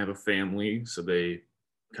out he's going to have a family. So they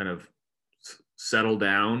kind of settle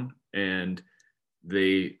down, and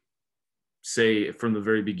they say from the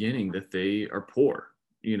very beginning that they are poor,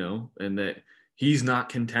 and that he's not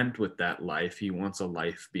content with that life. He wants a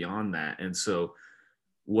life beyond that. And so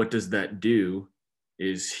what does that do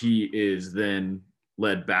is he is then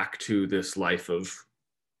led back to this life of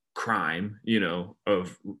crime,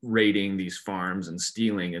 of raiding these farms and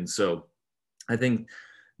stealing. And so I think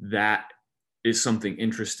that is something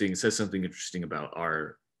interesting. It says something interesting about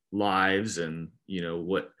our lives and,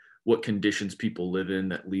 what conditions people live in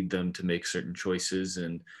that lead them to make certain choices,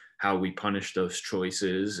 and how we punish those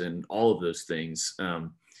choices, and all of those things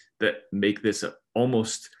that make this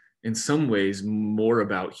almost in some ways more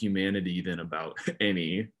about humanity than about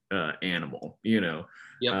any animal,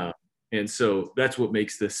 Yep. And so that's what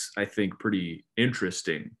makes this, I think, pretty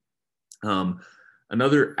interesting.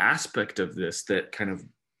 Another aspect of this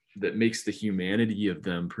that makes the humanity of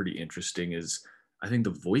them pretty interesting is, I think,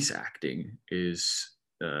 the voice acting is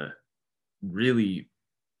really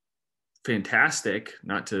fantastic.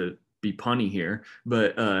 Not to be punny here,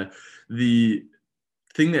 but the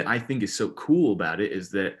thing that I think is so cool about it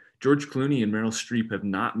is that George Clooney and Meryl Streep have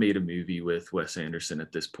not made a movie with Wes Anderson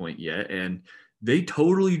at this point yet, and they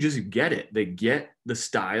totally just get it. They get the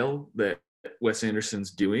style that Wes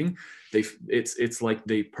Anderson's doing. It's like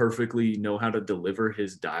they perfectly know how to deliver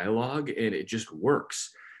his dialogue, and it just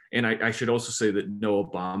works. And I should also say that Noah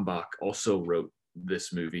Baumbach also wrote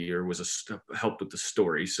this movie, or helped with the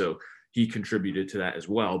story, so he contributed to that as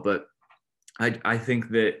well. But I think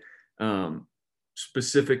that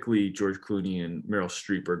specifically George Clooney and Meryl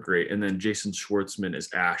Streep are great. And then Jason Schwartzman as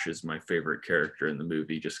Ash is my favorite character in the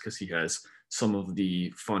movie, just because he has some of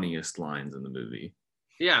the funniest lines in the movie.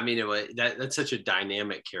 Yeah, I mean, that's such a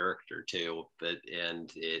dynamic character too,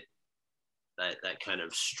 and that kind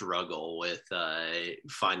of struggle with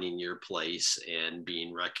finding your place and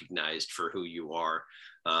being recognized for who you are.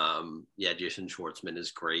 Jason Schwartzman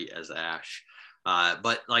is great as Ash.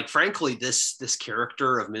 But like, frankly, this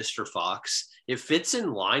character of Mr. Fox, it fits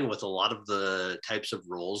in line with a lot of the types of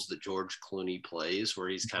roles that George Clooney plays, where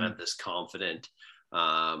he's kind of this confident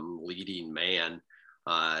leading man.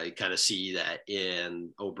 I kind of see that in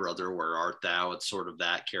Oh Brother, Where Art Thou? It's sort of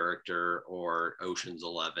that character, or Ocean's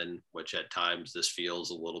 11, which at times this feels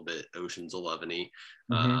a little bit Ocean's 11-y.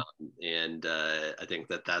 Mm-hmm. And I think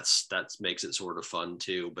that's makes it sort of fun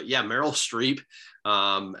too. But yeah, Meryl Streep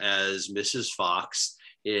as Mrs. Fox,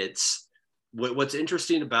 it's what's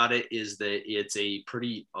interesting about it is that it's a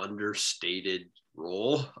pretty understated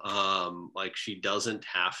role. Like, she doesn't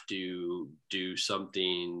have to do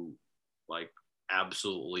something like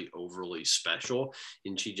absolutely overly special,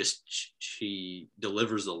 and she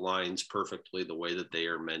delivers the lines perfectly the way that they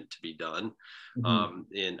are meant to be done. Mm-hmm.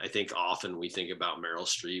 And I think often we think about Meryl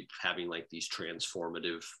Streep having like these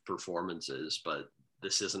transformative performances, but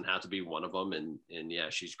this doesn't have to be one of them. And yeah,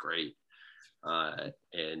 she's great.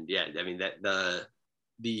 And yeah, I mean, that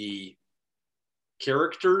the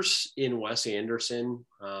characters in Wes Anderson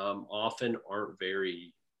often aren't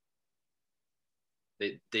very,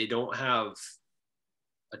 they don't have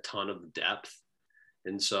a ton of depth.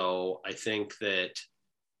 And so I think that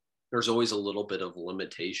there's always a little bit of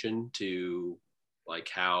limitation to like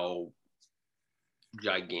how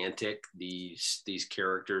gigantic these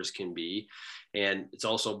characters can be. And it's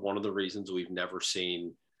also one of the reasons we've never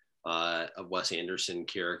seen a Wes Anderson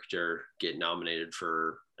character get nominated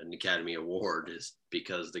for an Academy Award, is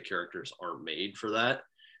because the characters aren't made for that.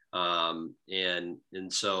 And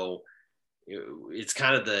so it's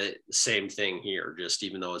kind of the same thing here, just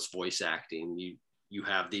even though it's voice acting, you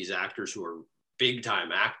have these actors who are big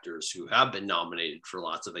time actors who have been nominated for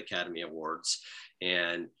lots of Academy Awards,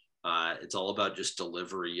 and it's all about just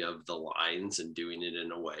delivery of the lines and doing it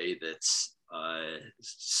in a way that's a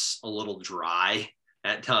little dry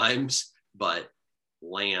at times, but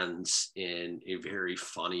lands in a very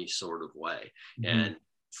funny sort of way. Mm-hmm. And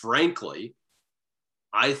frankly,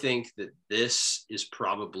 I think that this is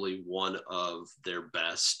probably one of their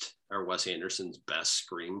best, or Wes Anderson's best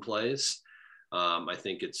screenplays. I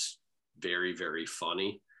think it's very, very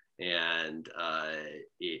funny, and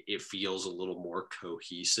it feels a little more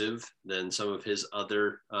cohesive than some of his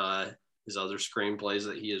other screenplays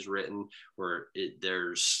that he has written, where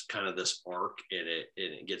there's kind of this arc in it,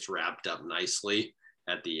 and it gets wrapped up nicely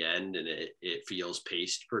at the end, and it feels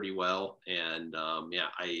paced pretty well. And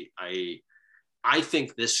I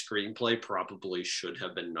think this screenplay probably should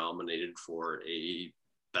have been nominated for a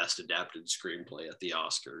Best Adapted Screenplay at the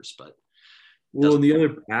Oscars, but well, and the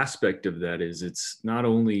other aspect of that is it's not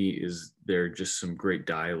only is there just some great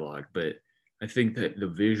dialogue, but I think that the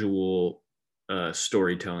visual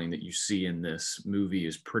storytelling that you see in this movie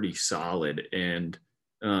is pretty solid. And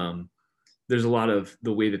there's a lot of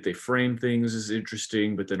the way that they frame things is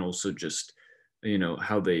interesting, but then also just,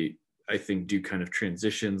 how they, I think, do kind of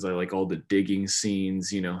transitions. I like all the digging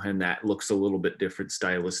scenes, and that looks a little bit different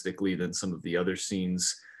stylistically than some of the other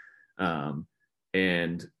scenes.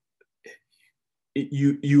 And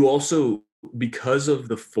you also, because of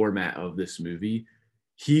the format of this movie,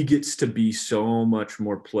 he gets to be so much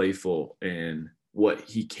more playful in what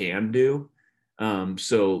he can do.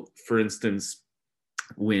 So for instance,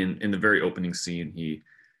 when in the very opening scene,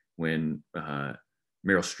 when Meryl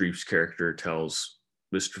Streep's character tells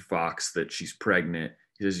Mr. Fox that she's pregnant,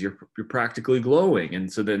 he says, you're practically glowing.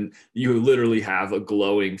 And so then you literally have a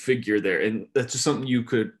glowing figure there. And that's just something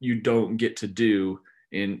you don't get to do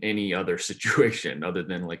in any other situation other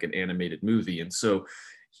than like an animated movie. And so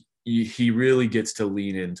he really gets to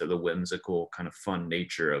lean into the whimsical kind of fun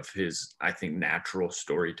nature of his, I think, natural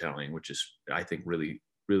storytelling, which is, I think, really,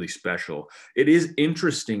 really special. It is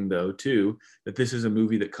interesting though, too, that this is a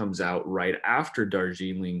movie that comes out right after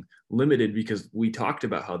Darjeeling Limited, because we talked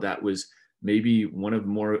about how that was maybe one of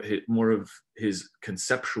more of his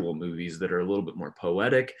conceptual movies that are a little bit more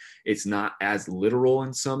poetic. It's not as literal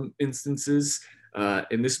in some instances.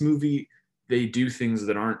 In this movie, they do things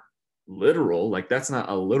that aren't literal. Like, that's not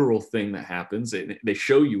a literal thing that happens. They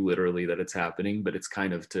show you literally that it's happening, but it's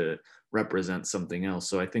kind of to represent something else.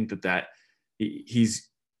 So I think that he's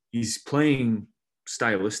playing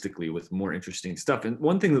stylistically with more interesting stuff. And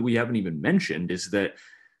one thing that we haven't even mentioned is that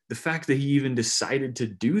the fact that he even decided to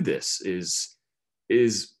do this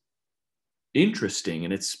is interesting,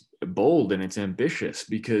 and it's bold and it's ambitious,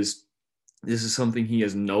 because this is something he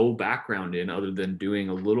has no background in other than doing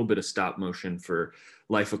a little bit of stop motion for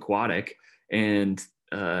Life Aquatic. And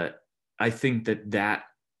I think that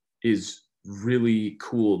is really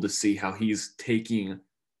cool to see how he's taking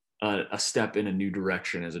a step in a new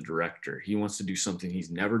direction as a director. He wants to do something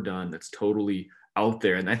he's never done that's totally out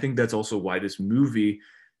there. And I think that's also why this movie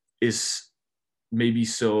is maybe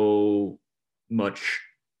so much,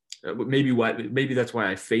 maybe that's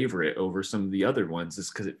why I favor it over some of the other ones,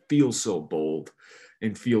 is because it feels so bold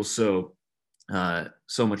and feels so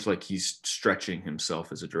much like he's stretching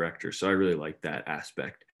himself as a director. So I really like that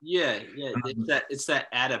aspect. Yeah. It's that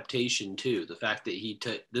adaptation too. The fact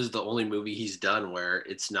that this is the only movie he's done where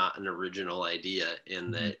it's not an original idea,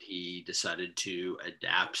 and that he decided to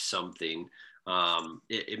adapt something.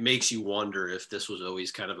 It makes you wonder if this was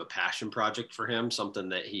always kind of a passion project for him, something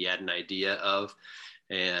that he had an idea of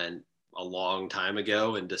and a long time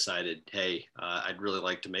ago, and decided, hey, I'd really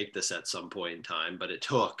like to make this at some point in time. But it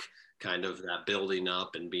took kind of that building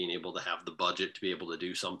up and being able to have the budget to be able to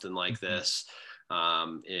do something like this,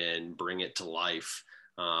 and bring it to life.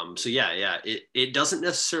 So it doesn't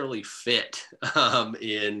necessarily fit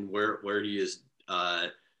in where he is,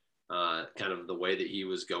 kind of the way that he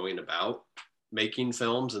was going about making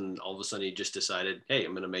films, and all of a sudden he just decided, hey,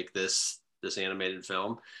 I'm going to make this this animated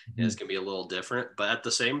film, and it's gonna be a little different. But at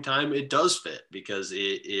the same time, it does fit because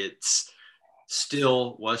it's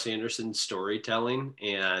still Wes Anderson's storytelling,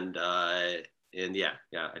 and yeah,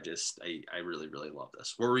 I really love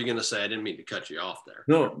this. What were you gonna say? I didn't mean to cut you off there.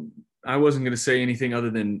 No, I wasn't going to say anything other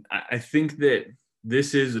than I think that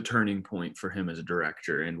this is a turning point for him as a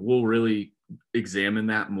director, and we'll really examine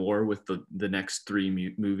that more with the next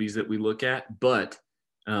three movies that we look at. But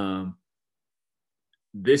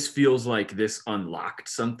this feels like this unlocked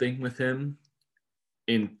something with him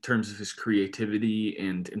in terms of his creativity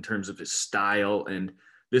and in terms of his style. And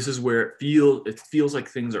this is where it feels like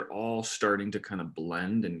things are all starting to kind of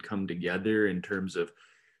blend and come together in terms of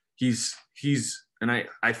he's and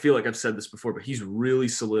I feel like I've said this before, but he's really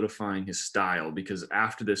solidifying his style, because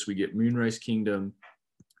after this we get Moonrise Kingdom,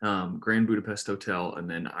 Grand Budapest Hotel, and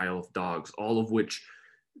then Isle of Dogs, all of which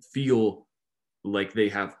feel like they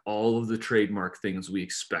have all of the trademark things we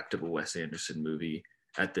expect of a Wes Anderson movie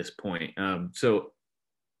at this point. So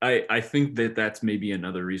I think that that's maybe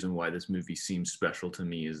another reason why this movie seems special to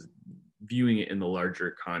me, is viewing it in the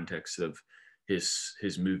larger context of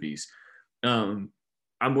his movies.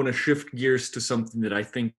 I'm going to shift gears to something that I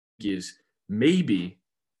think is maybe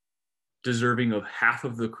deserving of half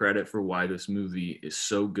of the credit for why this movie is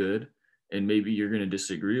so good. And maybe you're going to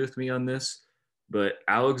disagree with me on this, but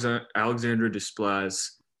Alexandre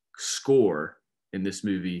Desplat's score in this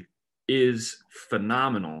movie is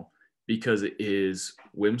phenomenal, because it is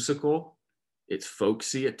whimsical, it's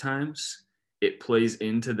folksy at times, it plays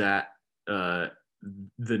into that the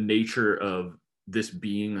nature of this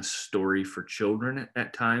being a story for children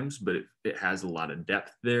at times, but it has a lot of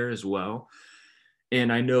depth there as well.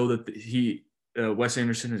 And I know that Wes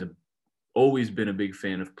Anderson has always been a big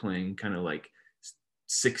fan of playing kind of like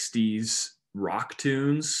 60s rock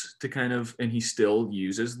tunes to kind of, and he still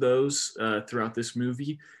uses those throughout this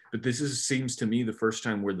movie. But seems to me the first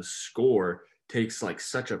time where the score takes like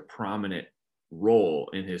such a prominent role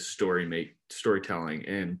in his storytelling.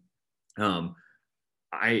 And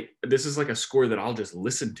this is like a score that I'll just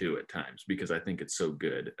listen to at times because I think it's so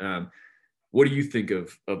good. What do you think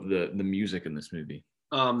of the music in this movie?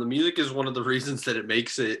 The music is one of the reasons that it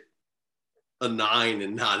makes it a 9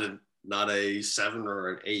 and not a 7 or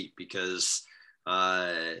an 8, because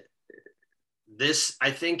this,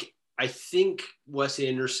 I think Wes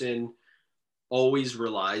Anderson always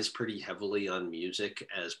relies pretty heavily on music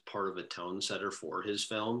as part of a tone setter for his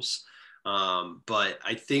films. But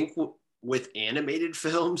I think with animated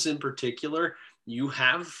films in particular, you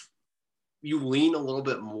lean a little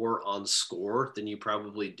bit more on score than you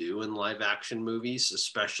probably do in live action movies,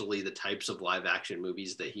 especially the types of live action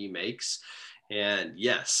movies that he makes. And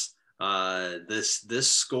yes, this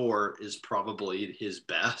score is probably his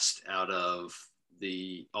best out of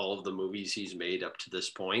all of the movies he's made up to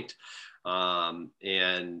this point. And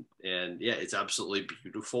yeah, it's absolutely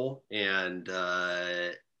beautiful, and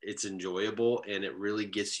it's enjoyable, and it really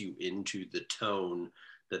gets you into the tone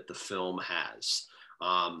that the film has.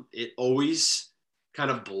 It always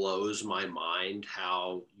kind of blows my mind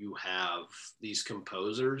how you have these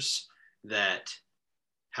composers that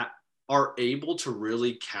are able to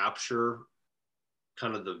really capture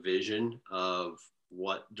kind of the vision of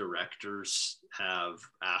what directors have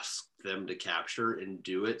asked them to capture and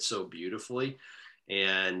do it so beautifully.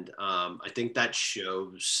 And I think that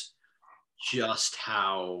shows just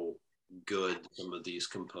how good some of these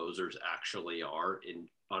composers actually are in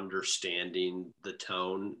understanding the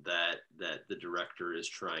tone that the director is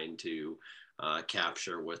trying to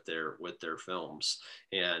capture with their films.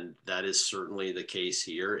 And that is certainly the case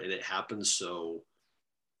here, and it happens so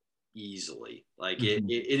easily. Like Mm-hmm.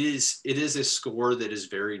 it is a score that is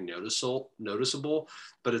very noticeable,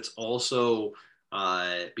 but it's also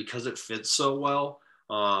because it fits so well,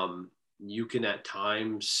 you can at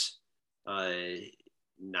times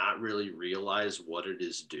not really realize what it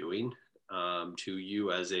is doing to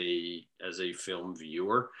you as a film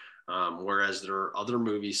viewer. Whereas there are other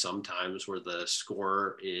movies sometimes where the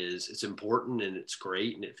score it's important and it's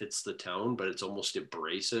great and it fits the tone, but it's almost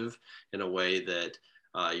abrasive in a way that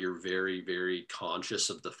you're very, very conscious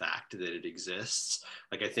of the fact that it exists.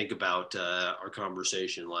 Like I think about our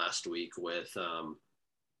conversation last week with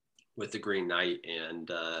The Green Knight and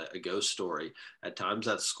A Ghost Story. At times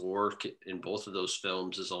that score in both of those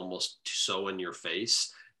films is almost so in your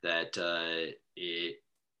face that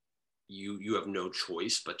you have no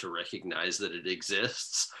choice but to recognize that it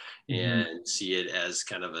exists and see it as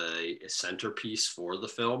kind of a centerpiece for the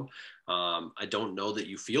film. I don't know that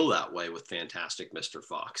you feel that way with Fantastic Mr.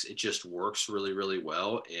 Fox. It just works really, really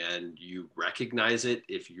well, and you recognize it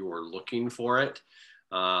if you're looking for it.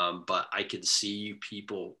 But I could see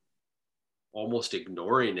people almost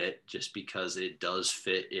ignoring it just because it does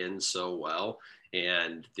fit in so well.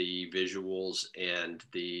 And the visuals and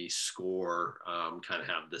the score kind of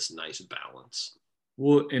have this nice balance.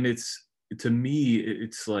 Well, and to me,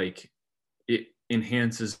 it's like it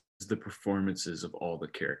enhances the performances of all the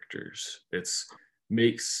characters. It's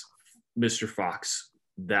makes Mr. Fox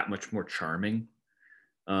that much more charming.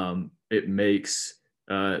 It makes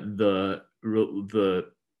the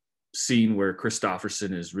scene where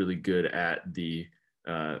Christopherson is really good at the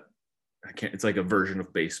it's like a version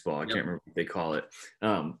of baseball. I can't remember what they call it.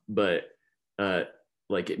 But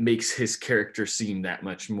like it makes his character seem that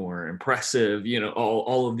much more impressive,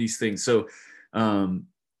 all of these things. So,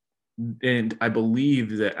 and I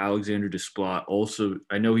believe that Alexander Desplat also,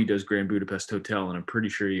 I know he does Grand Budapest Hotel, and I'm pretty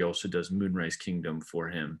sure he also does Moonrise Kingdom for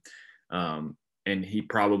him. And he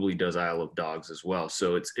probably does Isle of Dogs as well.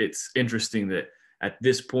 So it's interesting that at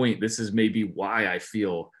this point, this is maybe why I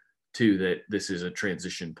feel too that this is a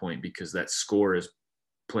transition point, because that score is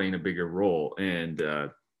playing a bigger role. And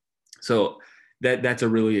so that's a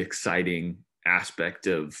really exciting aspect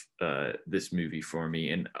of this movie for me.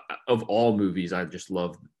 And of all movies, I just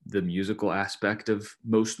love the musical aspect of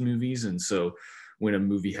most movies. And so when a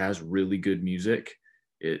movie has really good music,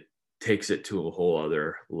 it takes it to a whole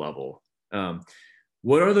other level.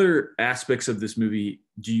 What other aspects of this movie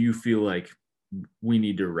do you feel like we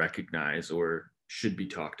need to recognize or should be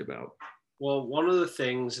talked about? Well, one of the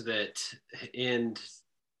things that, and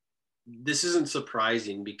this isn't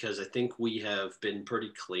surprising because I think we have been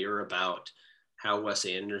pretty clear about how Wes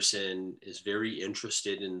Anderson is very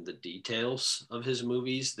interested in the details of his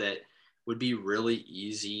movies that would be really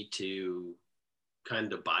easy to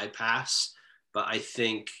kind of bypass. But I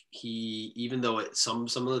think even though some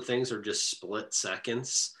of the things are just split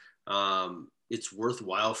seconds, it's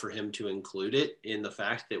worthwhile for him to include it. In the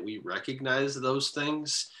fact that we recognize those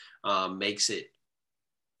things makes it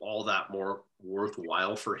all that more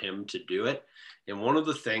worthwhile for him to do it. And one of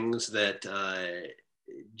the things that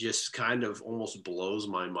just kind of almost blows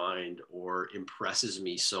my mind or impresses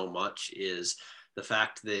me so much is the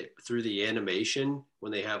fact that through the animation,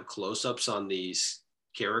 when they have close-ups on these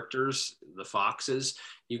characters, the foxes,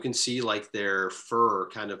 you can see like their fur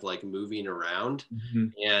kind of like moving around. Mm-hmm.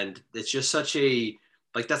 And it's just such a,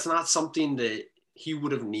 like, that's not something that he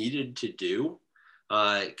would have needed to do,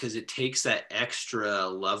 because it takes that extra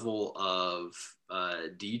level of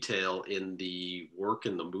detail in the work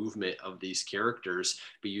and the movement of these characters.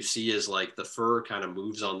 But you see as like the fur kind of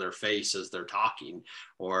moves on their face as they're talking,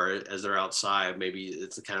 or as they're outside, maybe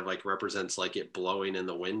it's kind of like represents like it blowing in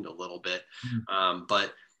the wind a little bit. Mm-hmm.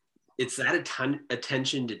 But it's that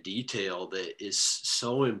attention to detail that is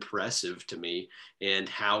so impressive to me, and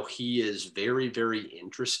how he is very, very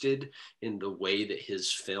interested in the way that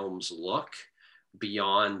his films look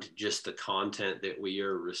beyond just the content that we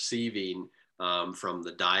are receiving from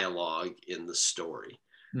the dialogue in the story.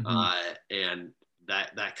 Mm-hmm. And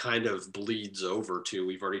that kind of bleeds over to,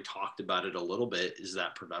 we've already talked about it a little bit, is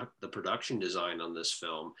that the production design on this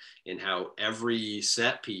film, and how every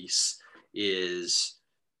set piece is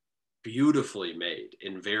beautifully made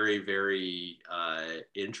and very, very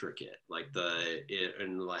intricate, like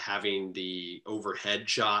and having the overhead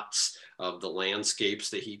shots of the landscapes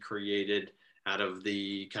that he created out of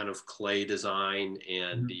the kind of clay design,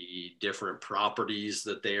 and Mm-hmm. the different properties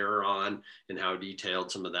that they are on, and how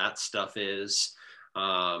detailed some of that stuff is.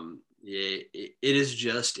 It is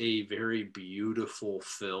just a very beautiful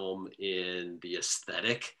film in the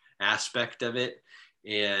aesthetic aspect of it.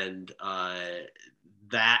 And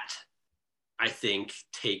that, I think,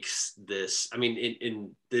 takes this. I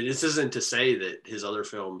mean, this isn't to say that his other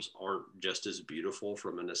films aren't just as beautiful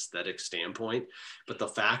from an aesthetic standpoint, but the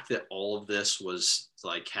fact that all of this was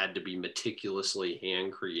like had to be meticulously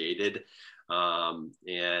hand created,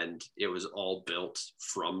 and it was all built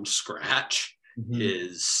from scratch, Mm-hmm.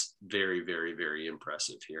 is very, very, very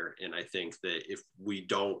impressive here. And I think that if we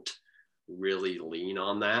don't really lean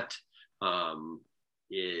on that,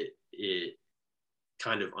 it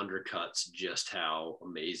kind of undercuts just how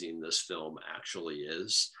amazing this film actually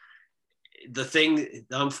is. The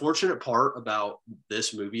unfortunate part about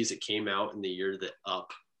this movie is it came out in the year that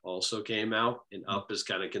Up also came out, and Up is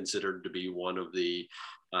kind of considered to be one of the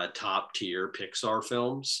top tier Pixar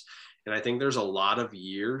films. And I think there's a lot of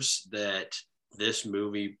years that this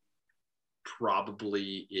movie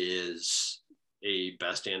probably is a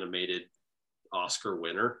Best Animated Oscar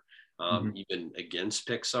winner. Mm-hmm. Even against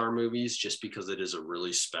Pixar movies, just because it is a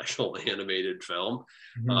really special animated film.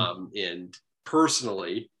 Mm-hmm. And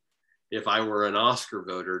personally, if I were an Oscar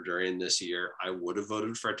voter during this year, I would have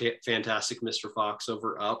voted for Fantastic Mr. Fox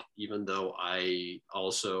over Up, even though I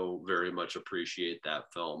also very much appreciate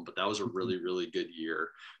that film. But that was a really, really good year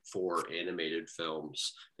for animated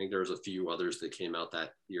films. I think there's a few others that came out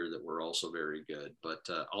that year that were also very good, but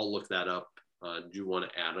I'll look that up. Do you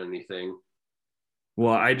want to add anything?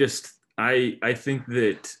 Well, I think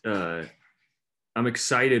that I'm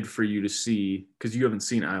excited for you to see, because you haven't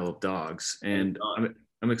seen Isle of Dogs, and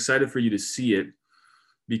I'm excited for you to see it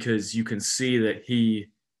because you can see that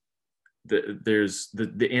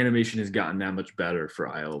the animation has gotten that much better for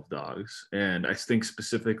Isle of Dogs. And I think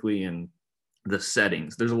specifically in the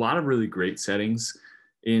settings, there's a lot of really great settings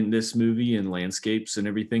in this movie and landscapes and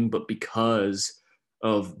everything, but because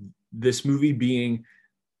of this movie being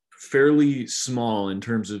fairly small in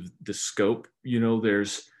terms of the scope,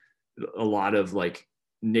 there's a lot of like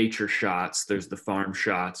nature shots, there's the farm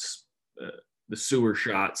shots, the sewer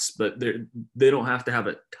shots, but they don't have to have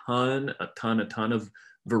a ton of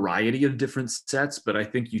variety of different sets. But I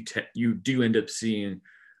think you do end up seeing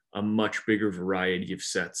a much bigger variety of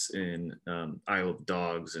sets in Isle of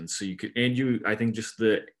Dogs, and so I think just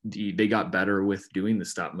they got better with doing the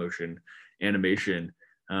stop motion animation.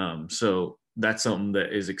 So that's something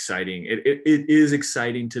that is exciting. It is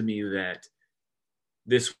exciting to me that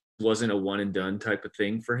this wasn't a one and done type of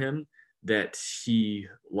thing for him, that he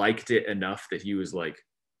liked it enough that he was like,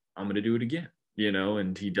 I'm going to do it again,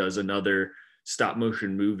 and he does another stop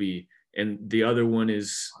motion movie. And the other one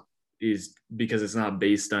is because it's not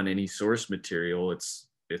based on any source material.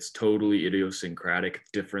 It's totally idiosyncratic,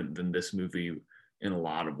 different than this movie in a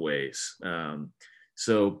lot of ways.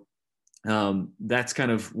 So that's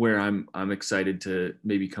kind of where I'm excited to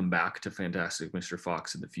maybe come back to Fantastic Mr.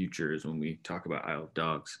 Fox in the future, is when we talk about Isle of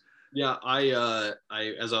Dogs. Yeah, I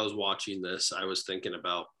as I was watching this, I was thinking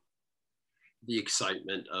about the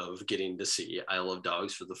excitement of getting to see Isle of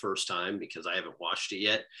Dogs for the first time, because I haven't watched it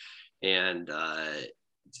yet, and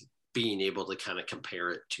being able to kind of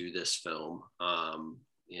compare it to this film,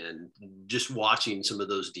 and just watching some of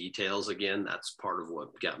those details again. That's part of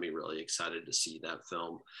what got me really excited to see that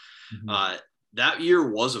film. Mm-hmm. That year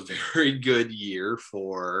was a very good year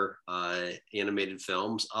for animated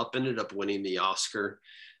films. Up ended up winning the Oscar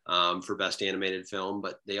for Best Animated Film,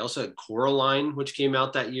 but they also had Coraline, which came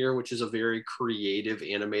out that year, which is a very creative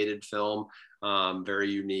animated film, very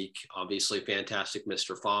unique. Obviously, Fantastic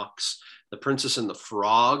Mr. Fox, The Princess and the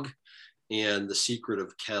Frog, and The Secret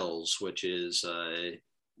of Kells, which is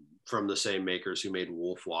from the same makers who made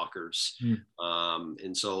Wolf Walkers.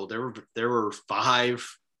 And so there were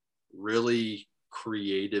 5 really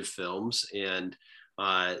creative films, and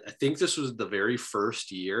I think this was the very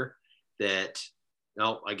first year that,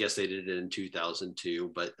 no, I guess they did it in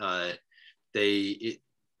 2002, but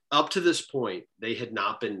up to this point, they had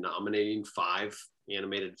not been nominating 5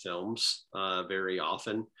 animated films very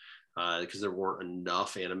often, because there weren't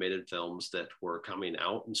enough animated films that were coming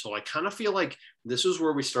out. And so I kind of feel like this was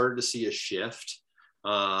where we started to see a shift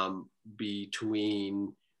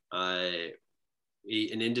between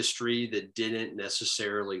an industry that didn't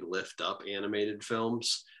necessarily lift up animated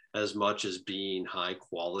films as much as being high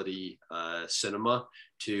quality cinema,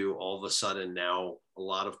 to all of a sudden now a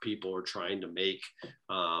lot of people are trying to make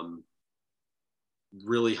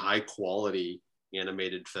really high quality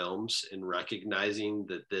animated films, and recognizing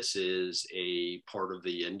that this is a part of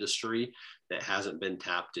the industry that hasn't been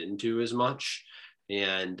tapped into as much.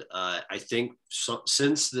 And I think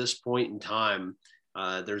since this point in time,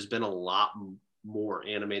 there's been a lot more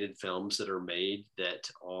animated films that are made that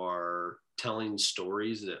are telling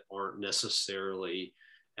stories that aren't necessarily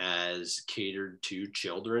as catered to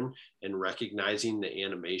children, and recognizing the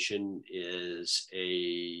animation is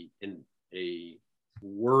a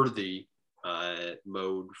worthy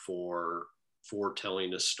mode for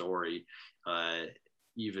telling a story,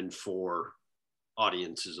 even for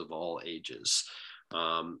audiences of all ages.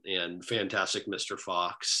 And Fantastic Mr.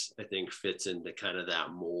 Fox, I think, fits into kind of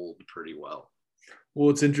that mold pretty well. Well,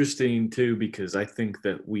 it's interesting too, because I think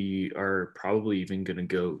that we are probably even going to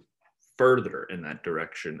go further in that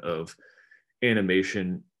direction of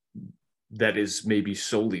animation that is maybe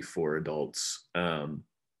solely for adults.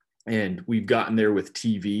 And we've gotten there with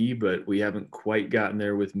TV, but we haven't quite gotten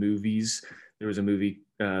there with movies. There was a movie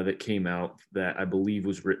that came out that I believe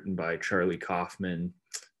was written by Charlie Kaufman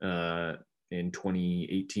in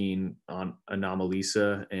 2018 on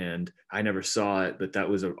Anomalisa, and I never saw it, but that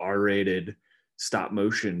was an R-rated stop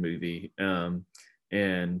motion movie.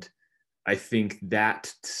 And I think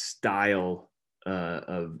that style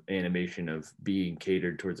of animation, of being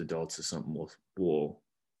catered towards adults, is something we'll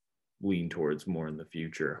lean towards more in the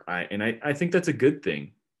future. I think that's a good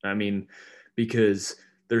thing. I mean, because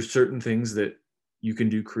there's certain things that you can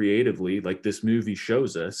do creatively, like this movie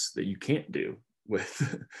shows us, that you can't do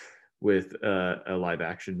with with a live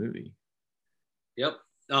action movie. Yep.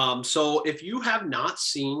 So if you have not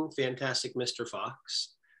seen Fantastic Mr.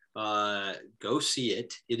 Fox, go see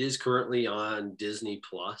it. It is currently on Disney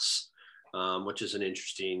Plus, which is an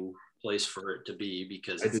interesting place for it to be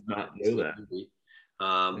because I did not know that. movie.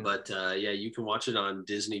 But yeah, you can watch it on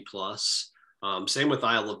Disney Plus. Same with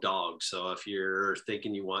Isle of Dogs. So if you're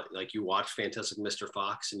thinking you watch Fantastic Mr.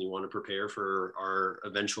 Fox and you want to prepare for our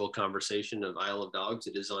eventual conversation of Isle of Dogs,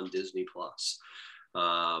 it is on Disney Plus.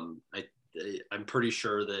 I'm pretty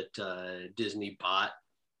sure that Disney bought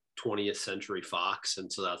 20th Century Fox,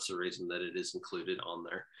 and so that's the reason that it is included on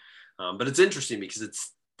there. But it's interesting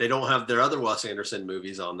because they don't have their other Wes Anderson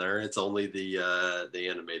movies on there. It's only the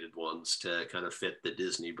animated ones to kind of fit the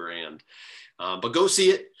Disney brand. But go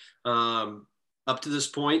see it. Up to this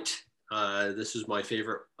point, this is my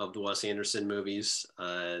favorite of the Wes Anderson movies.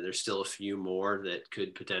 There's still a few more that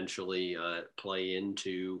could potentially play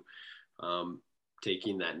into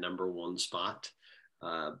taking that number one spot.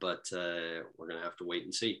 But we're going to have to wait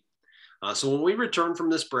and see. So when we return from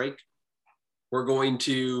this break, we're going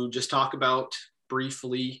to just talk about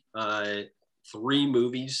briefly 3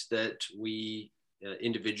 movies that we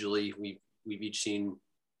individually, we've each seen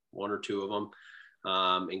 1 or 2 of them,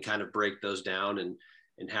 and kind of break those down and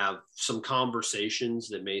have some conversations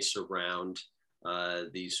that may surround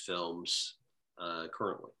these films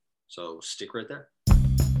currently. So stick right there.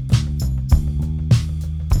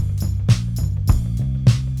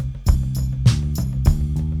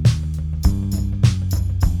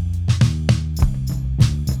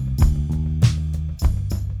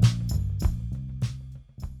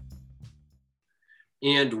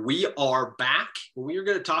 And we are back. We are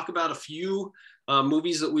going to talk about a few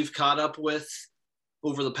movies that we've caught up with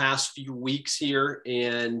over the past few weeks here.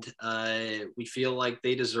 And we feel like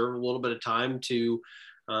they deserve a little bit of time to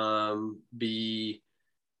be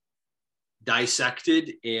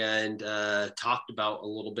dissected and talked about a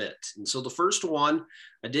little bit. And so the first one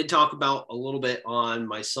I did talk about a little bit on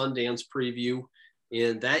my Sundance preview,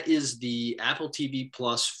 and that is the Apple TV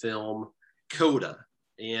Plus film CODA.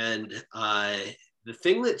 And the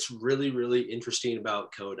thing that's really, really interesting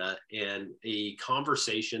about CODA, and a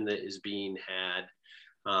conversation that is being had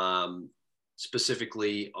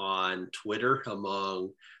specifically on Twitter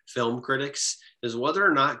among film critics, is whether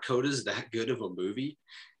or not CODA is that good of a movie.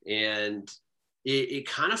 And it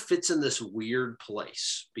kind of fits in this weird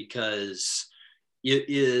place because it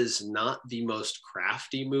is not the most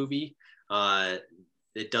crafty movie.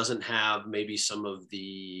 It doesn't have maybe some of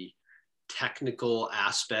the technical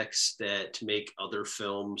aspects that make other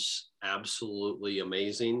films absolutely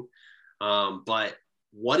amazing. But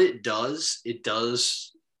what it does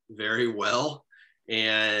very well.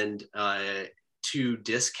 And to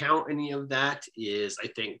discount any of that is, I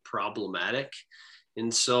think, problematic.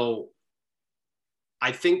 And so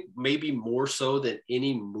I think maybe more so than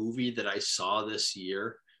any movie that I saw this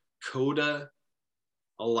year, CODA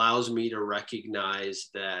allows me to recognize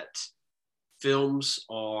that films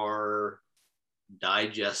are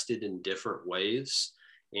digested in different ways,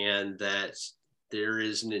 and that there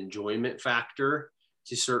is an enjoyment factor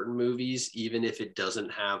to certain movies, even if it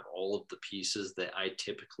doesn't have all of the pieces that I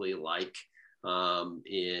typically like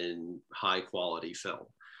in high quality film.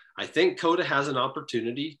 I think CODA has an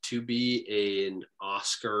opportunity to be an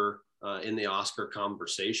Oscar in the Oscar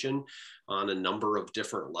conversation on a number of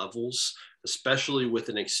different levels, especially with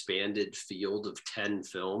an expanded field of 10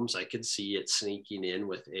 films. I could see it sneaking in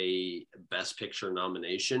with a Best Picture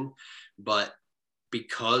nomination, but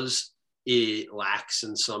because it lacks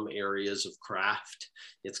in some areas of craft,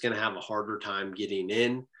 it's going to have a harder time getting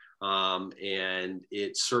in. And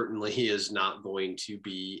it certainly is not going to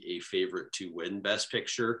be a favorite to win Best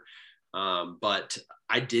Picture. But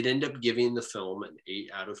I did end up giving the film an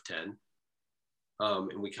 8 out of 10.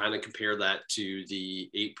 And we kind of compare that to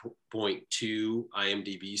the 8.2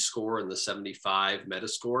 IMDb score and the 75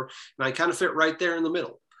 Metascore. And I kind of fit right there in the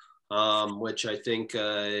middle, which I think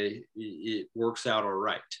it works out all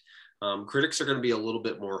right. Critics are going to be a little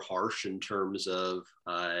bit more harsh in terms of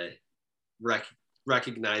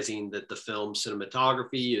recognizing that the film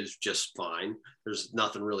cinematography is just fine. There's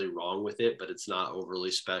nothing really wrong with it, but it's not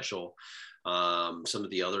overly special. Some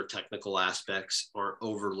of the other technical aspects aren't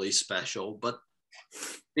overly special, but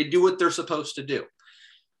they do what they're supposed to do.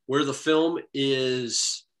 Where the film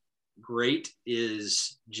is great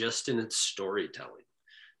is just in its storytelling.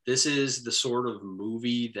 This is the sort of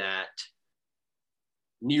movie that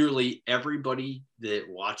nearly everybody that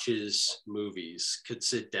watches movies could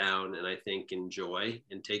sit down and I think enjoy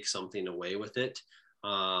and take something away with it,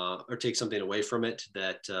 or take something away from it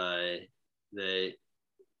that that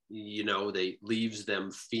they leaves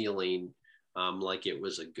them feeling like it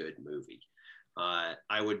was a good movie.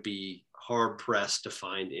 I would be hard pressed to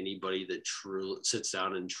find anybody that truly sits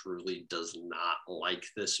down and truly does not like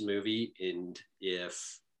this movie. And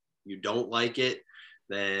if you don't like it,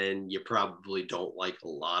 then you probably don't like a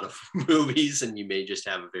lot of movies, and you may just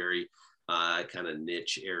have a very kind of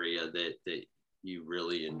niche area that you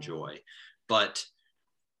really enjoy. But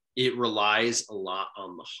it relies a lot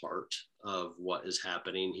on the heart of what is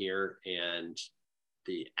happening here, and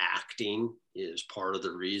the acting is part of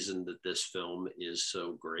the reason that this film is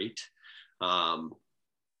so great.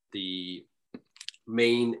 The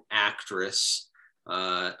main actress,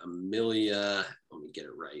 Amelia, let me get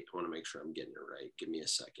it right. I want to make sure I'm getting it right. Give me a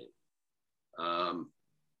second.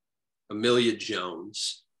 Amelia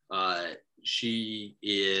Jones. She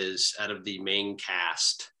is, out of the main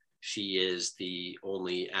cast, she is the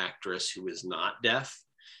only actress who is not deaf,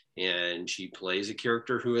 and she plays a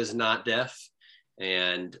character who is not deaf.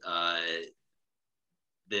 And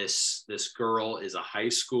this girl is a high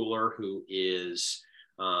schooler who is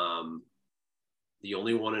the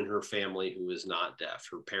only one in her family who is not deaf.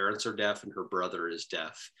 Her parents are deaf and her brother is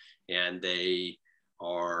deaf, and they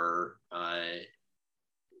are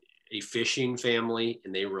a fishing family,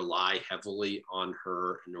 and they rely heavily on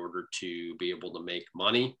her in order to be able to make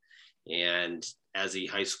money. And as a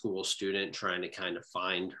high school student trying to kind of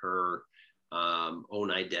find her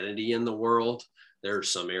own identity in the world, there are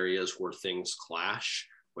some areas where things clash,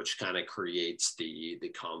 which kind of creates the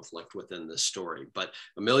conflict within the story. But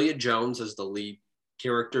Amelia Jones is the lead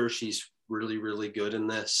character. She's really, really good in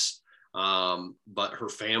this. But her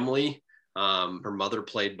family, her mother,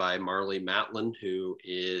 played by Marlee Matlin,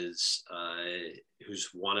 who's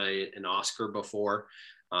won an Oscar before,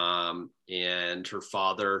 and her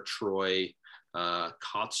father, Troy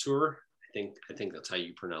Kotsur, I think that's how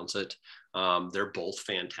you pronounce it. They're both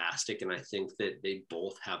fantastic, and I think that they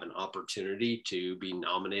both have an opportunity to be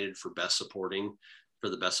nominated for the best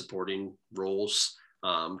supporting roles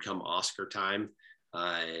come Oscar time,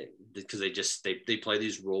 because they play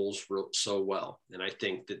these roles so well. And I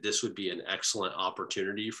think that this would be an excellent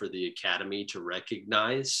opportunity for the Academy to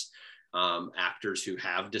recognize actors who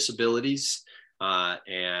have disabilities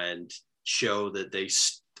and show that they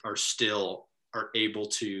are able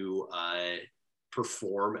to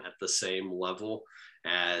perform at the same level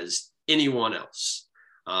as anyone else.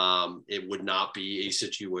 It would not be a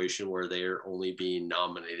situation where they are only being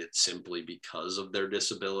nominated simply because of their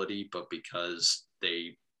disability, but because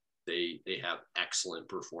they have excellent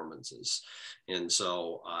performances. And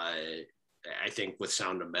so I think with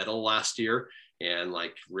Sound of Metal last year, and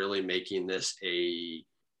like really making this a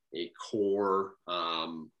core,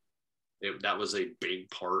 that was a big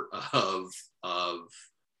part of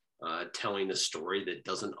telling a story that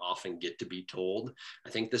doesn't often get to be told.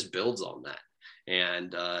 I think this builds on that.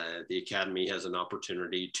 And the Academy has an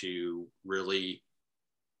opportunity to really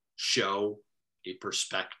show a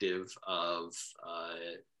perspective of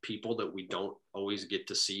people that we don't always get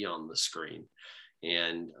to see on the screen,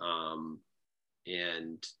 and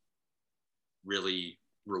really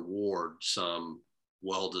reward some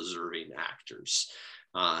well-deserving actors.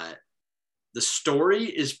 The story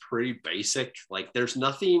is pretty basic. Like, there's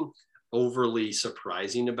nothing overly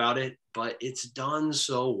surprising about it, but it's done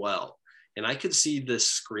so well. And I could see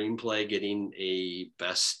this screenplay getting a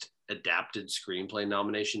Best Adapted Screenplay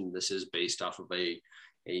nomination. This is based off of a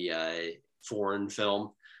foreign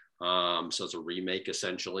film, so it's a remake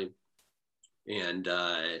essentially. And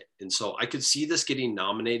so I could see this getting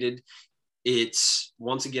nominated. It's,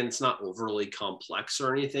 once again, it's not overly complex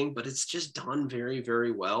or anything, but it's just done very,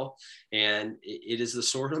 very well. And it is the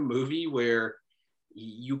sort of movie where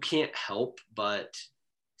you can't help but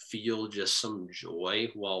feel just some joy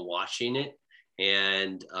while watching it.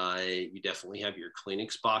 And you definitely have your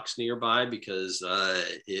Kleenex box nearby, because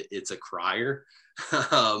it's a crier.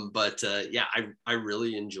 But I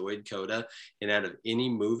really enjoyed CODA. And out of any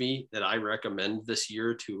movie that I recommend this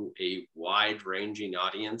year to a wide-ranging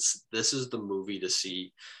audience, this is the movie to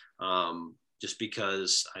see, just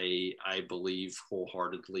because I believe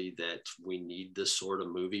wholeheartedly that we need this sort of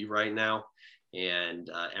movie right now. And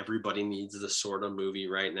everybody needs this sort of movie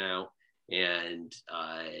right now. And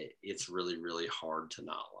it's really, really hard to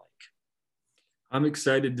not like. I'm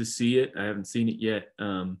excited to see it. I haven't seen it yet.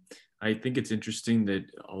 I think it's interesting that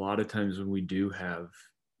a lot of times when we do have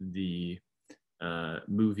the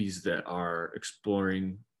movies that are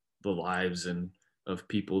exploring the lives of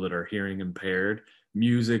people that are hearing impaired,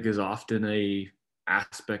 music is often a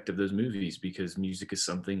aspect of those movies, because music is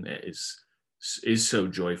something that is so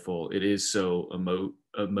joyful. It is so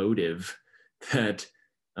emotive that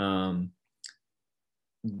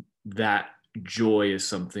that joy is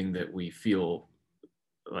something that we feel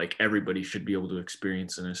like everybody should be able to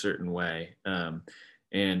experience in a certain way.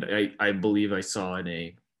 And I believe I saw in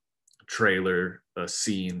a trailer a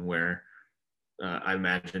scene where I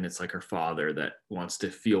imagine it's like her father that wants to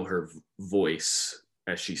feel her voice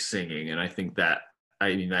as she's singing. And I think that,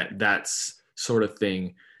 I mean, that's sort of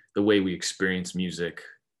thing, the way we experience music,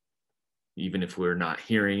 even if we're not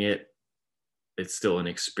hearing it, it's still an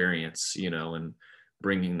experience, you know, and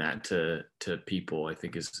bringing that to people, I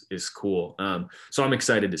think is cool. So I'm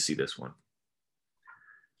excited to see this one.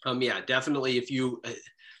 Yeah, definitely. If you,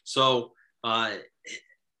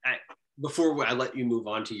 before I let you move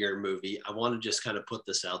on to your movie, I want to just kind of put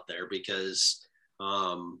this out there because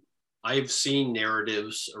I've seen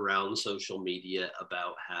narratives around social media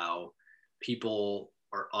about how people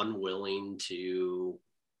are unwilling to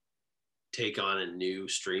take on a new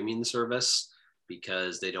streaming service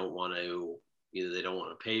because they don't want to, either they don't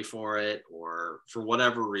want to pay for it, or for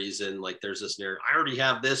whatever reason, like there's this narrative, I already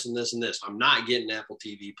have this and this and this, I'm not getting Apple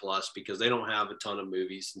TV Plus because they don't have a ton of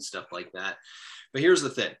movies and stuff like that. But here's the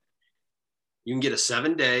thing. You can get a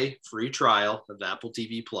 7-day free trial of Apple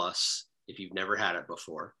TV Plus if you've never had it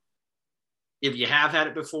before. If you have had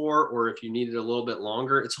it before, or if you need it a little bit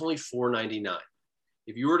longer, it's only $4.99.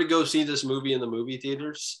 If you were to go see this movie in the movie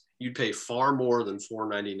theaters, you'd pay far more than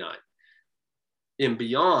 $4.99. And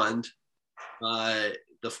beyond the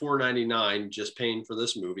 $4.99, just paying for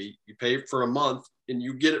this movie, you pay for a month and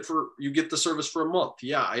you get the service for a month.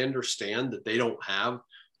 Yeah, I understand that they don't have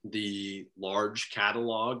the large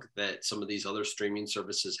catalog that some of these other streaming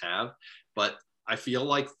services have, but I feel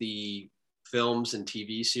like the films and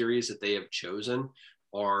TV series that they have chosen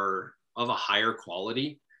are of a higher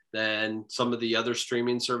quality than some of the other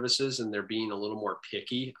streaming services, and they're being a little more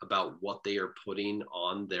picky about what they are putting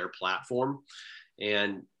on their platform.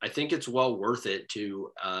 And I think it's well worth it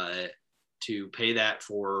to pay that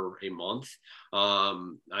for a month. I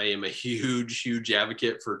am a huge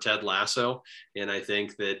advocate for Ted Lasso, and I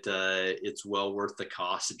think that it's well worth the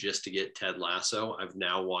cost just to get Ted Lasso. I've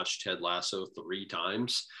now watched Ted Lasso 3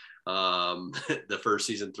 times, the first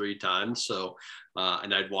season 3 times. So,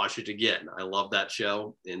 and I'd watch it again. I love that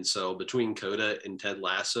show. And so between CODA and Ted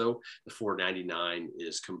Lasso, the $4.99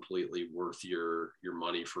 is completely worth your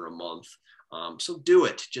money for a month. So do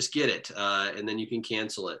it, just get it. And then you can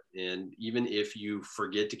cancel it. And even if you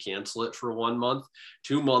forget to cancel it for 1 month,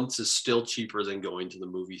 2 months is still cheaper than going to the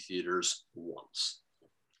movie theaters once.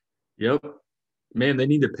 Yep. Man, they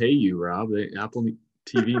need to pay you, Rob. Apple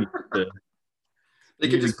TV.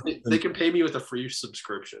 They can pay me with a free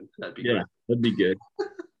subscription. That'd be great. That'd be good.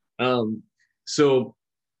 So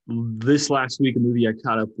this last week, a movie I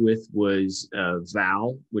caught up with was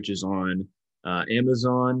Val, which is on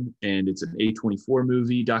Amazon, and it's an A24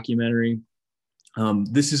 movie documentary.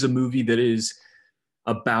 This is a movie that is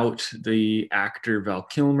about the actor Val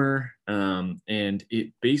Kilmer, and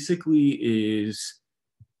it basically is,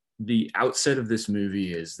 the outset of this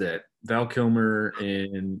movie is that Val Kilmer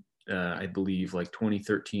in I believe like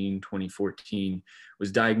 2013, 2014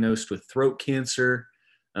 was diagnosed with throat cancer.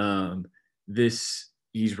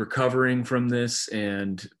 He's recovering from this,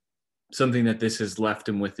 and something that this has left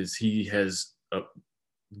him with is he has a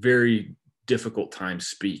very difficult time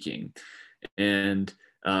speaking, and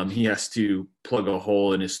he has to plug a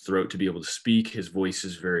hole in his throat to be able to speak. His voice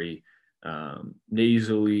is very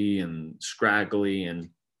nasally and scraggly, and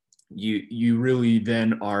you really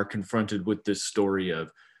then are confronted with this story of,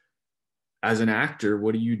 as an actor,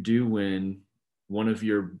 what do you do when one of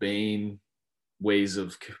your main ways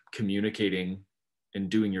of communicating and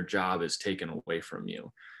doing your job is taken away from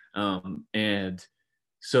you? And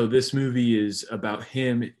so this movie is about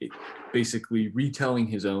him basically retelling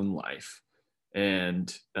his own life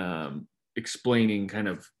and explaining kind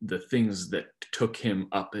of the things that took him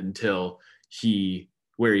up until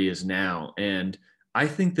where he is now. And I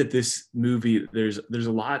think that this movie, there's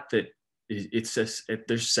a lot that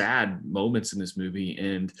there's sad moments in this movie,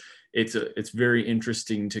 and it's very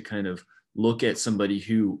interesting to kind of look at somebody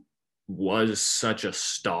who was such a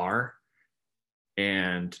star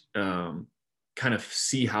and kind of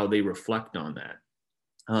see how they reflect on that.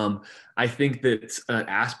 I think that an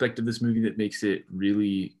aspect of this movie that makes it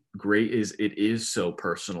really great is it is so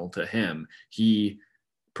personal to him. He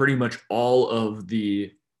pretty much, all of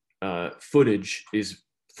the footage is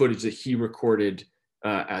footage that he recorded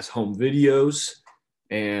as home videos,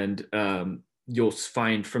 and you'll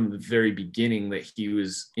find from the very beginning that he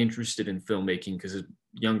was interested in filmmaking because his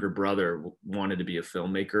younger brother wanted to be a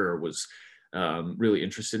filmmaker or was really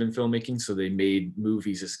interested in filmmaking. So they made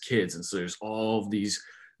movies as kids. And so there's all of these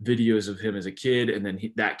videos of him as a kid. And then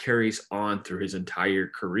that carries on through his entire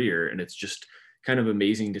career. And it's just kind of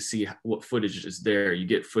amazing to see what footage is there. You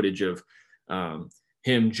get footage of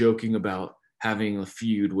him joking about having a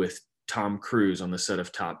feud with Tom Cruise on the set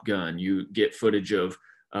of Top Gun. You get footage of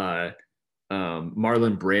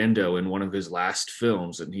Marlon Brando in one of his last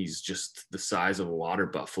films, and he's just the size of a water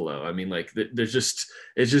buffalo. I mean, like it's just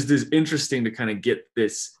is interesting to kind of get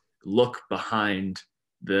this look behind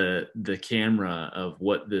the camera of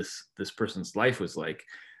what this person's life was like.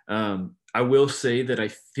 I will say that I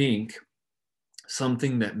think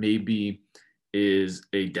something that maybe is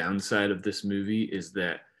a downside of this movie is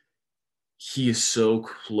that he is so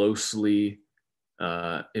closely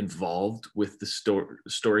involved with the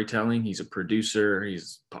storytelling. He's a producer.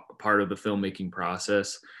 He's part of the filmmaking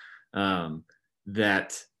process.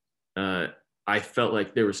 That I felt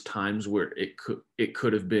like there was times where it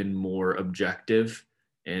could have been more objective,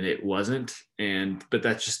 and it wasn't. But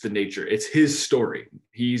that's just the nature. It's his story.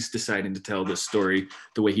 He's deciding to tell this story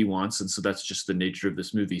the way he wants, and so that's just the nature of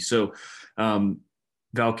this movie. So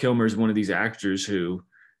Val Kilmer is one of these actors who,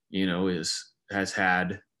 has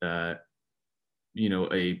had a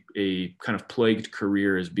kind of plagued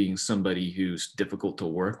career as being somebody who's difficult to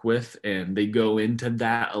work with. And they go into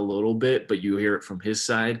that a little bit, but you hear it from his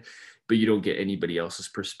side, but you don't get anybody else's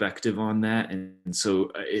perspective on that. And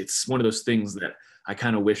so it's one of those things that I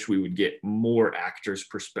kind of wish we would get more actors'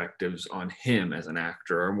 perspectives on him as an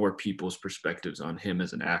actor, or more people's perspectives on him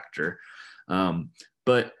as an actor.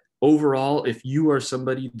 But overall, if you are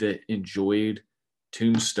somebody that enjoyed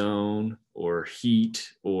Tombstone or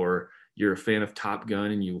Heat, or you're a fan of Top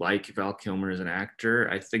Gun and you like Val Kilmer as an actor,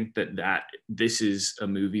 I think that this is a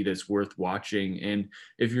movie that's worth watching. And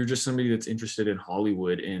if you're just somebody that's interested in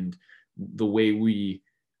Hollywood and the way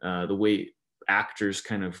actors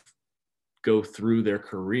kind of go through their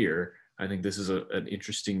career, I think this is an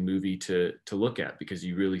interesting movie to look at, because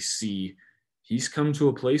you really see he's come to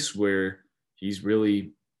a place where he's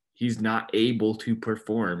not able to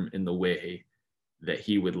perform in the way that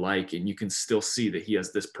he would like, and you can still see that he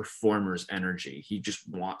has this performer's energy. He just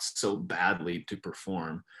wants so badly to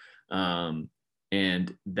perform, and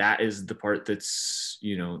that is the part that's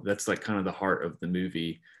that's like kind of the heart of the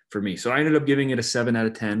movie for me. So I ended up giving it a 7 out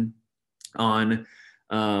of 10. On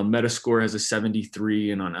Metascore has a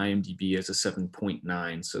 73, and on IMDb has a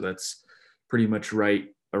 7.9. So that's pretty much right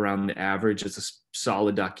around the average. It's a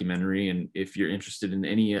solid documentary, and if you're interested in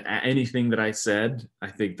anything that I said, I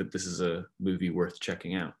think that this is a movie worth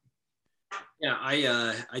checking out. Yeah,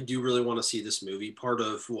 I do really want to see this movie. Part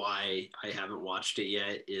of why I haven't watched it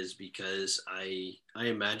yet is because I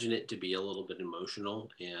imagine it to be a little bit emotional,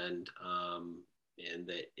 and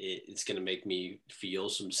that it's going to make me feel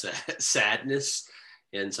some sadness,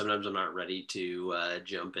 and sometimes I'm not ready to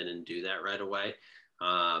jump in and do that right away.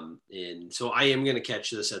 And so I am going to catch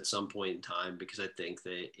this at some point in time, because I think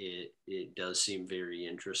that it does seem very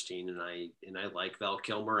interesting, and I like Val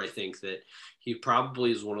Kilmer. I think that he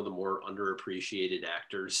probably is one of the more underappreciated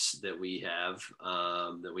actors that we have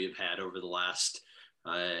had over the last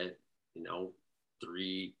 3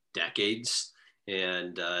 decades.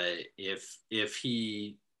 And if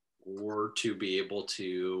he were to be able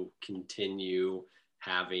to continue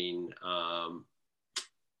having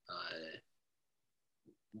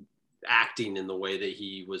acting in the way that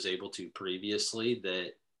he was able to previously,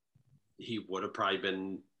 that he would have probably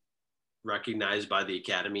been recognized by the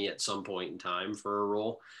Academy at some point in time for a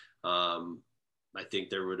role. I think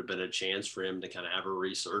there would have been a chance for him to kind of have a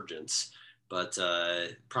resurgence, but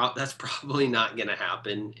that's probably not going to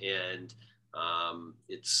happen. And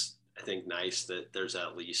it's, I think, nice that there's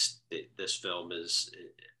at least this film is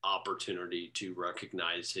opportunity to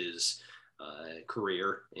recognize his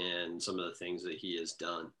career and some of the things that he has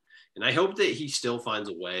done. And I hope that he still finds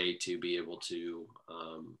a way to be able to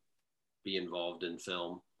be involved in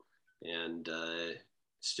film and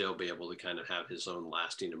still be able to kind of have his own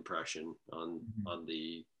lasting impression on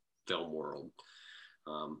the film world.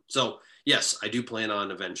 So yes, I do plan on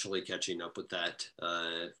eventually catching up with that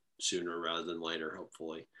sooner rather than later,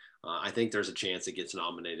 hopefully. I think there's a chance it gets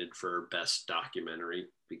nominated for Best Documentary,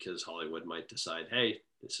 because Hollywood might decide, hey,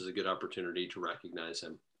 this is a good opportunity to recognize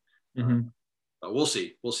him. But we'll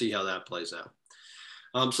see. We'll see how that plays out.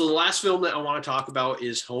 So the last film that I want to talk about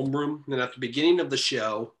is Homeroom. And at the beginning of the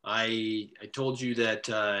show, I told you that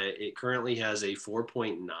it currently has a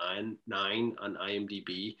 4.99 on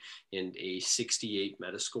IMDb and a 68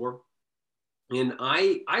 Metascore. And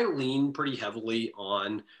I lean pretty heavily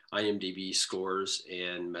on IMDb scores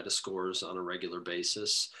and Metascores on a regular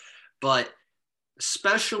basis, but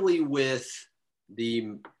especially with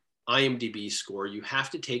the IMDb score, you have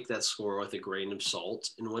to take that score with a grain of salt.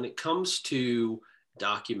 And when it comes to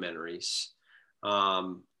documentaries,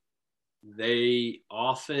 they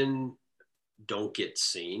often don't get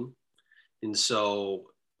seen. And so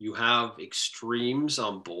you have extremes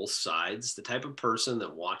on both sides. The type of person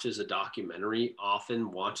that watches a documentary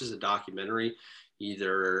often watches a documentary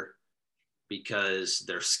either because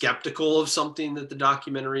they're skeptical of something that the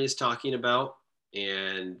documentary is talking about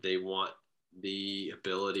and they want the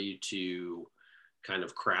ability to kind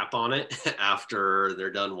of crap on it after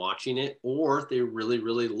they're done watching it, or they really,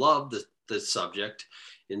 really love the subject.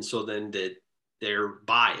 And so then they're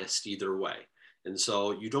biased either way. And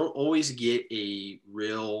so you don't always get a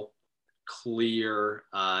real clear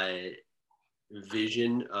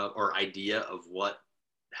vision or idea of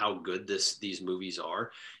how good these movies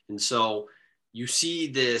are. And so you see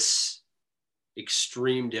this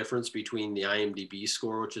extreme difference between the IMDb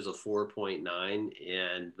score, which is a 4.9,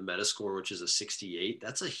 and the Metascore, which is a 68.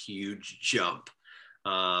 That's a huge jump.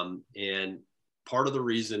 And part of the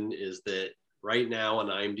reason is that right now on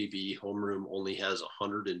IMDb, Homeroom only has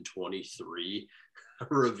 123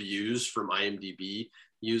 reviews from IMDb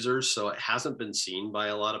users, so it hasn't been seen by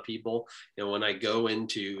a lot of people. And when I go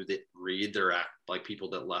into read their like people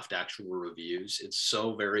that left actual reviews, it's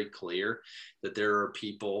so very clear that there are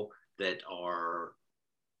people that are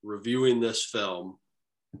reviewing this film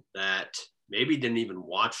that maybe didn't even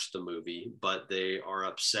watch the movie, but they are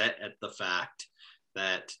upset at the fact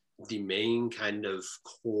that the main kind of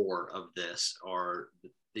core of these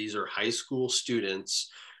are high school students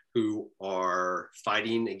who are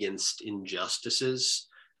fighting against injustices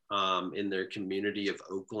in their community of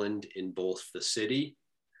Oakland, in both the city,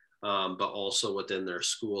 but also within their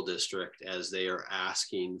school district, as they are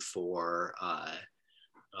asking for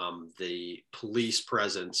the police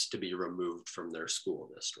presence to be removed from their school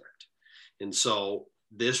district. And so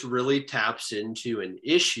this really taps into an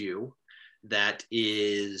issue that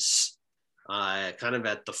is kind of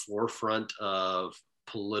at the forefront of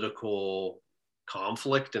political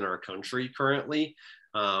conflict in our country currently,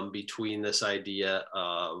 between this idea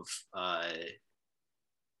of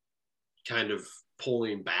kind of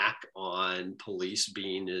pulling back on police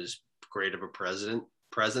being as great of a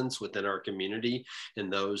presence within our community,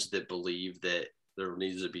 and those that believe that there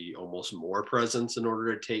needs to be almost more presence in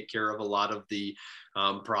order to take care of a lot of the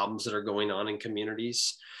problems that are going on in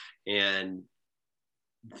communities. And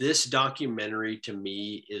this documentary to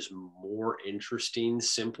me is more interesting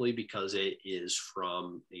simply because it is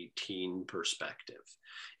from a teen perspective.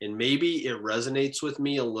 And maybe it resonates with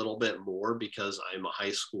me a little bit more because I'm a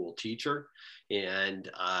high school teacher,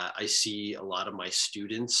 and I see a lot of my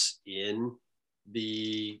students in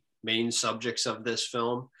the main subjects of this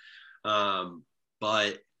film.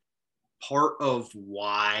 But part of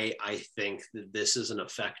why I think that this is an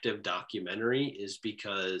effective documentary is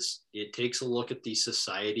because it takes a look at these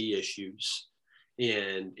society issues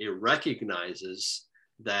and it recognizes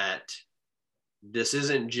that this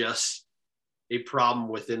isn't just a problem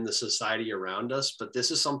within the society around us, but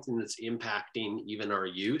this is something that's impacting even our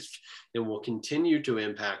youth and will continue to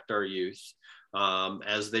impact our youth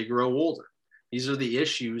as they grow older. These are the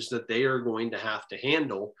issues that they are going to have to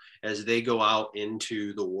handle as they go out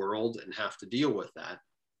into the world and have to deal with that.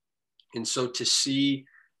 And so to see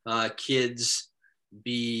kids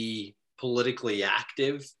be politically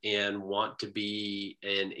active and want to be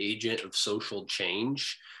an agent of social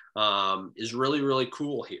change is really, really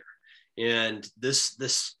cool here. And this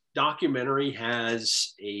documentary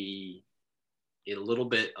has a little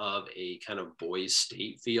bit of a kind of boys'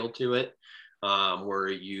 state feel to it. Where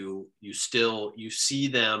you see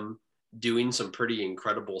them doing some pretty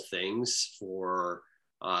incredible things for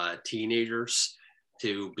teenagers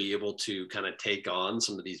to be able to kind of take on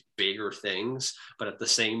some of these bigger things. But at the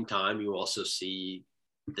same time, you also see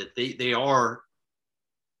that they are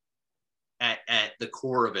at the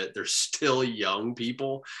core of it, they're still young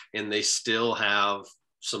people and they still have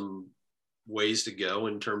some ways to go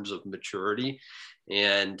in terms of maturity.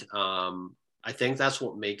 And I think that's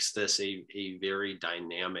what makes this a very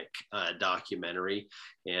dynamic documentary,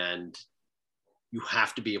 and you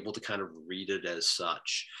have to be able to kind of read it as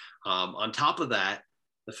such. On top of that,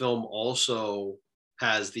 the film also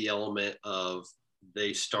has the element of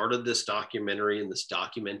they started this documentary and this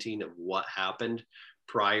documenting of what happened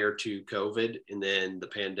prior to COVID, and then the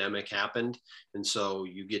pandemic happened. And so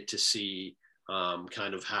you get to see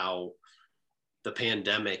kind of how the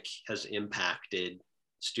pandemic has impacted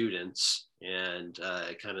students and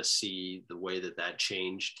kind of see the way that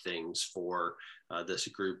changed things for this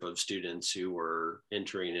group of students who were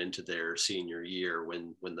entering into their senior year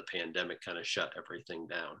when the pandemic kind of shut everything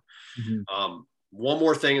down. Mm-hmm. One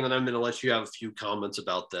more thing, and then I'm going to let you have a few comments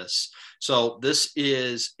about this. So this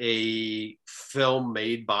is a film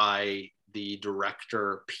made by the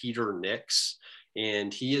director Peter Nix,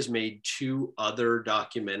 and he has made 2 other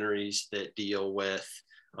documentaries that deal with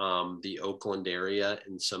the Oakland area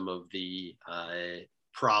and some of the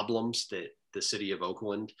problems that the city of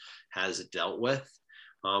Oakland has dealt with.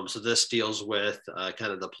 So this deals with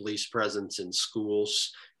kind of the police presence in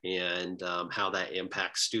schools and how that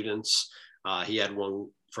impacts students. He had one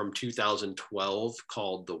from 2012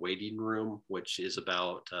 called The Waiting Room, which is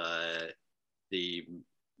about the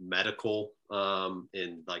medical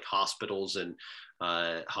in like hospitals and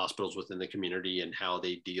hospitals within the community and how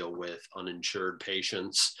they deal with uninsured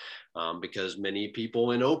patients, because many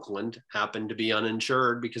people in Oakland happen to be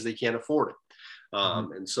uninsured because they can't afford it.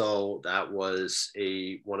 And so that was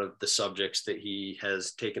one of the subjects that he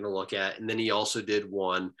has taken a look at. And then he also did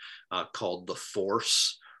one called The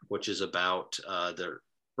Force, which is about their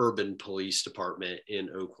urban police department in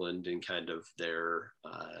Oakland and kind of their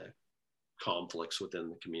conflicts within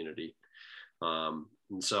the community. And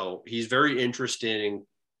so he's very interested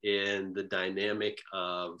in the dynamic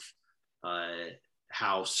of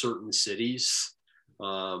how certain cities,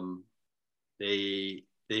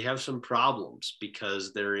 they have some problems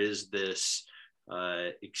because there is this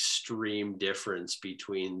extreme difference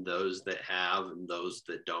between those that have and those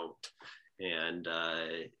that don't, and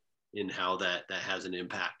in how that has an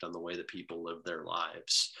impact on the way that people live their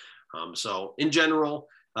lives. So in general,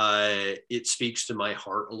 it speaks to my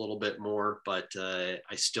heart a little bit more, but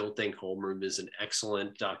I still think Homeroom is an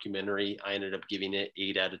excellent documentary. I ended up giving it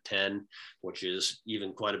 8 out of 10, which is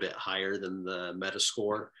even quite a bit higher than the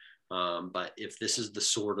Metascore. But if this is the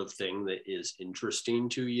sort of thing that is interesting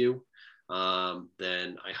to you,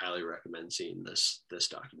 then I highly recommend seeing this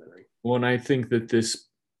documentary. Well, and I think that this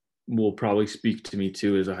will probably speak to me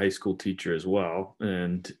too as a high school teacher as well.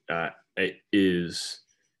 And it is,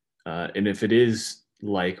 and if it is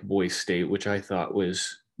like Boise State, which I thought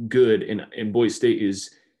was good, and Boise State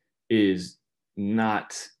is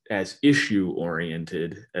not as issue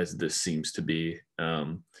oriented as this seems to be.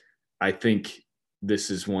 I think this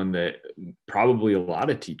is one that probably a lot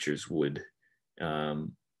of teachers would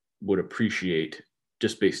appreciate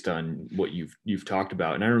just based on what you've talked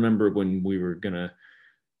about. And I remember when we were gonna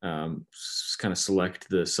kind of select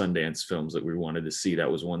the Sundance films that we wanted to see, that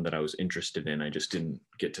was one that I was interested in. I just didn't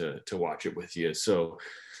get to watch it with you. So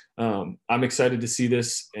I'm excited to see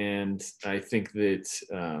this. And I think that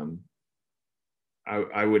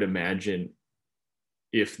I would imagine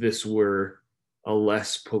if this were a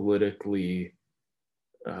less politically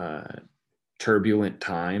turbulent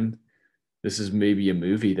time, this is maybe a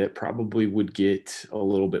movie that probably would get a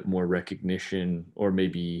little bit more recognition, or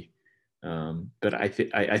maybe but I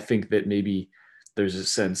think that maybe there's a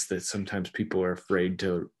sense that sometimes people are afraid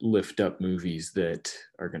to lift up movies that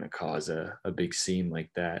are going to cause a big scene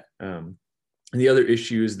like that. And the other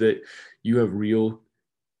issue is that you have real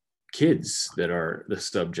kids that are the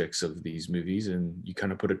subjects of these movies, and you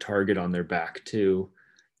kind of put a target on their back too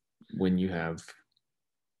when you have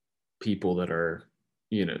people that are,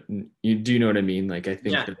 do you know what I mean? Like, I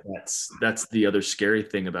think that's the other scary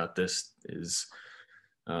thing about this is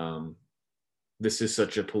this is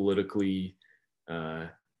such a politically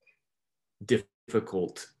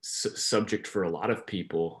difficult subject for a lot of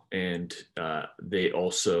people, and they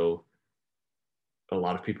also, a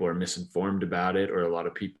lot of people are misinformed about it, or a lot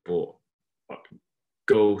of people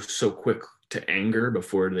go so quick to anger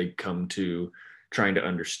before they come to trying to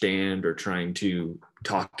understand or trying to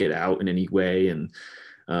talk it out in any way. And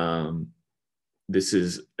this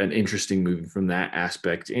is an interesting movie from that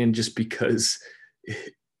aspect. And just because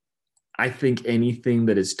I think anything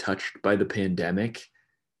that is touched by the pandemic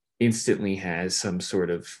instantly has some sort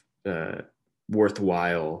of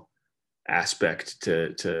worthwhile aspect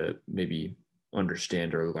to maybe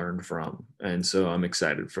understand or learn from. And so I'm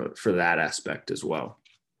excited for that aspect as well.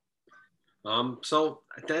 So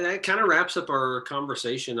that kind of wraps up our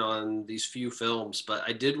conversation on these few films, but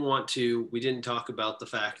I did want to, we didn't talk about the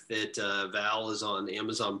fact that Val is on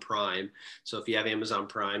Amazon Prime. So if you have Amazon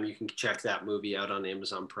Prime, you can check that movie out on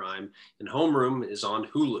Amazon Prime, and Homeroom is on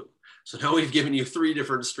Hulu. So now we've given you 3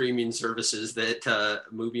 different streaming services that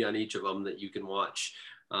movie on each of them that you can watch.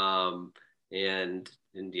 And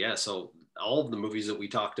yeah, so all of the movies that we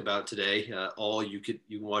talked about today, you can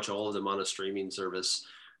watch all of them on a streaming service.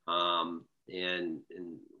 and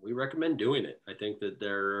we recommend doing it. I think that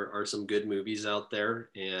there are some good movies out there,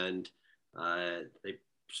 and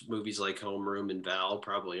movies like Homeroom and Val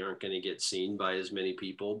probably aren't going to get seen by as many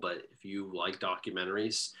people. But if you like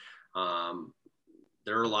documentaries,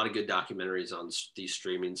 there are a lot of good documentaries on these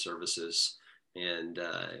streaming services, and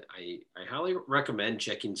I highly recommend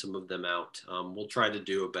checking some of them out. We'll try to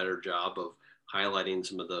do a better job of highlighting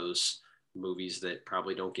some of those movies that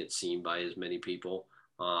probably don't get seen by as many people,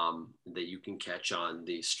 that you can catch on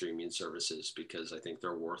these streaming services, because I think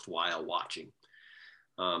they're worthwhile watching.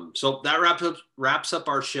 So that wraps up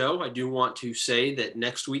our show. I do want to say that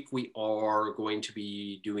next week we are going to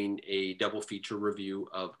be doing a double feature review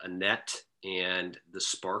of Annette and the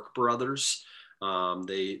Spark Brothers.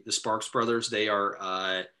 The Sparks Brothers, they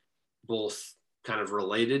are both kind of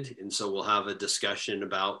related, and so we'll have a discussion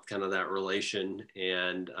about kind of that relation.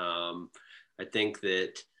 And I think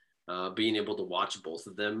that being able to watch both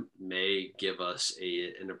of them may give us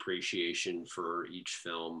an appreciation for each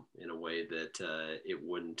film in a way that it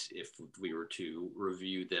wouldn't if we were to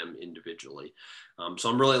review them individually. So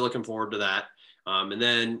I'm really looking forward to that. And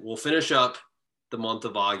then we'll finish up the month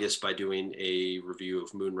of August by doing a review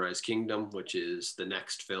of Moonrise Kingdom, which is the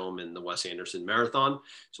next film in the Wes Anderson marathon.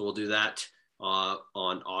 So we'll do that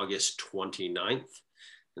on August 29th.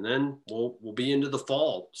 And then we'll be into the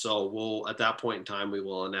fall. So at that point in time, we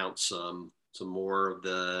will announce some more of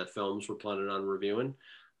the films we're planning on reviewing.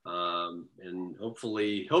 And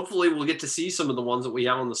hopefully we'll get to see some of the ones that we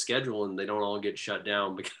have on the schedule and they don't all get shut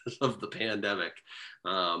down because of the pandemic.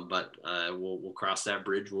 But we'll cross that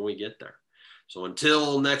bridge when we get there. So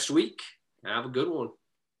until next week, have a good one.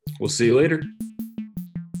 We'll see you later.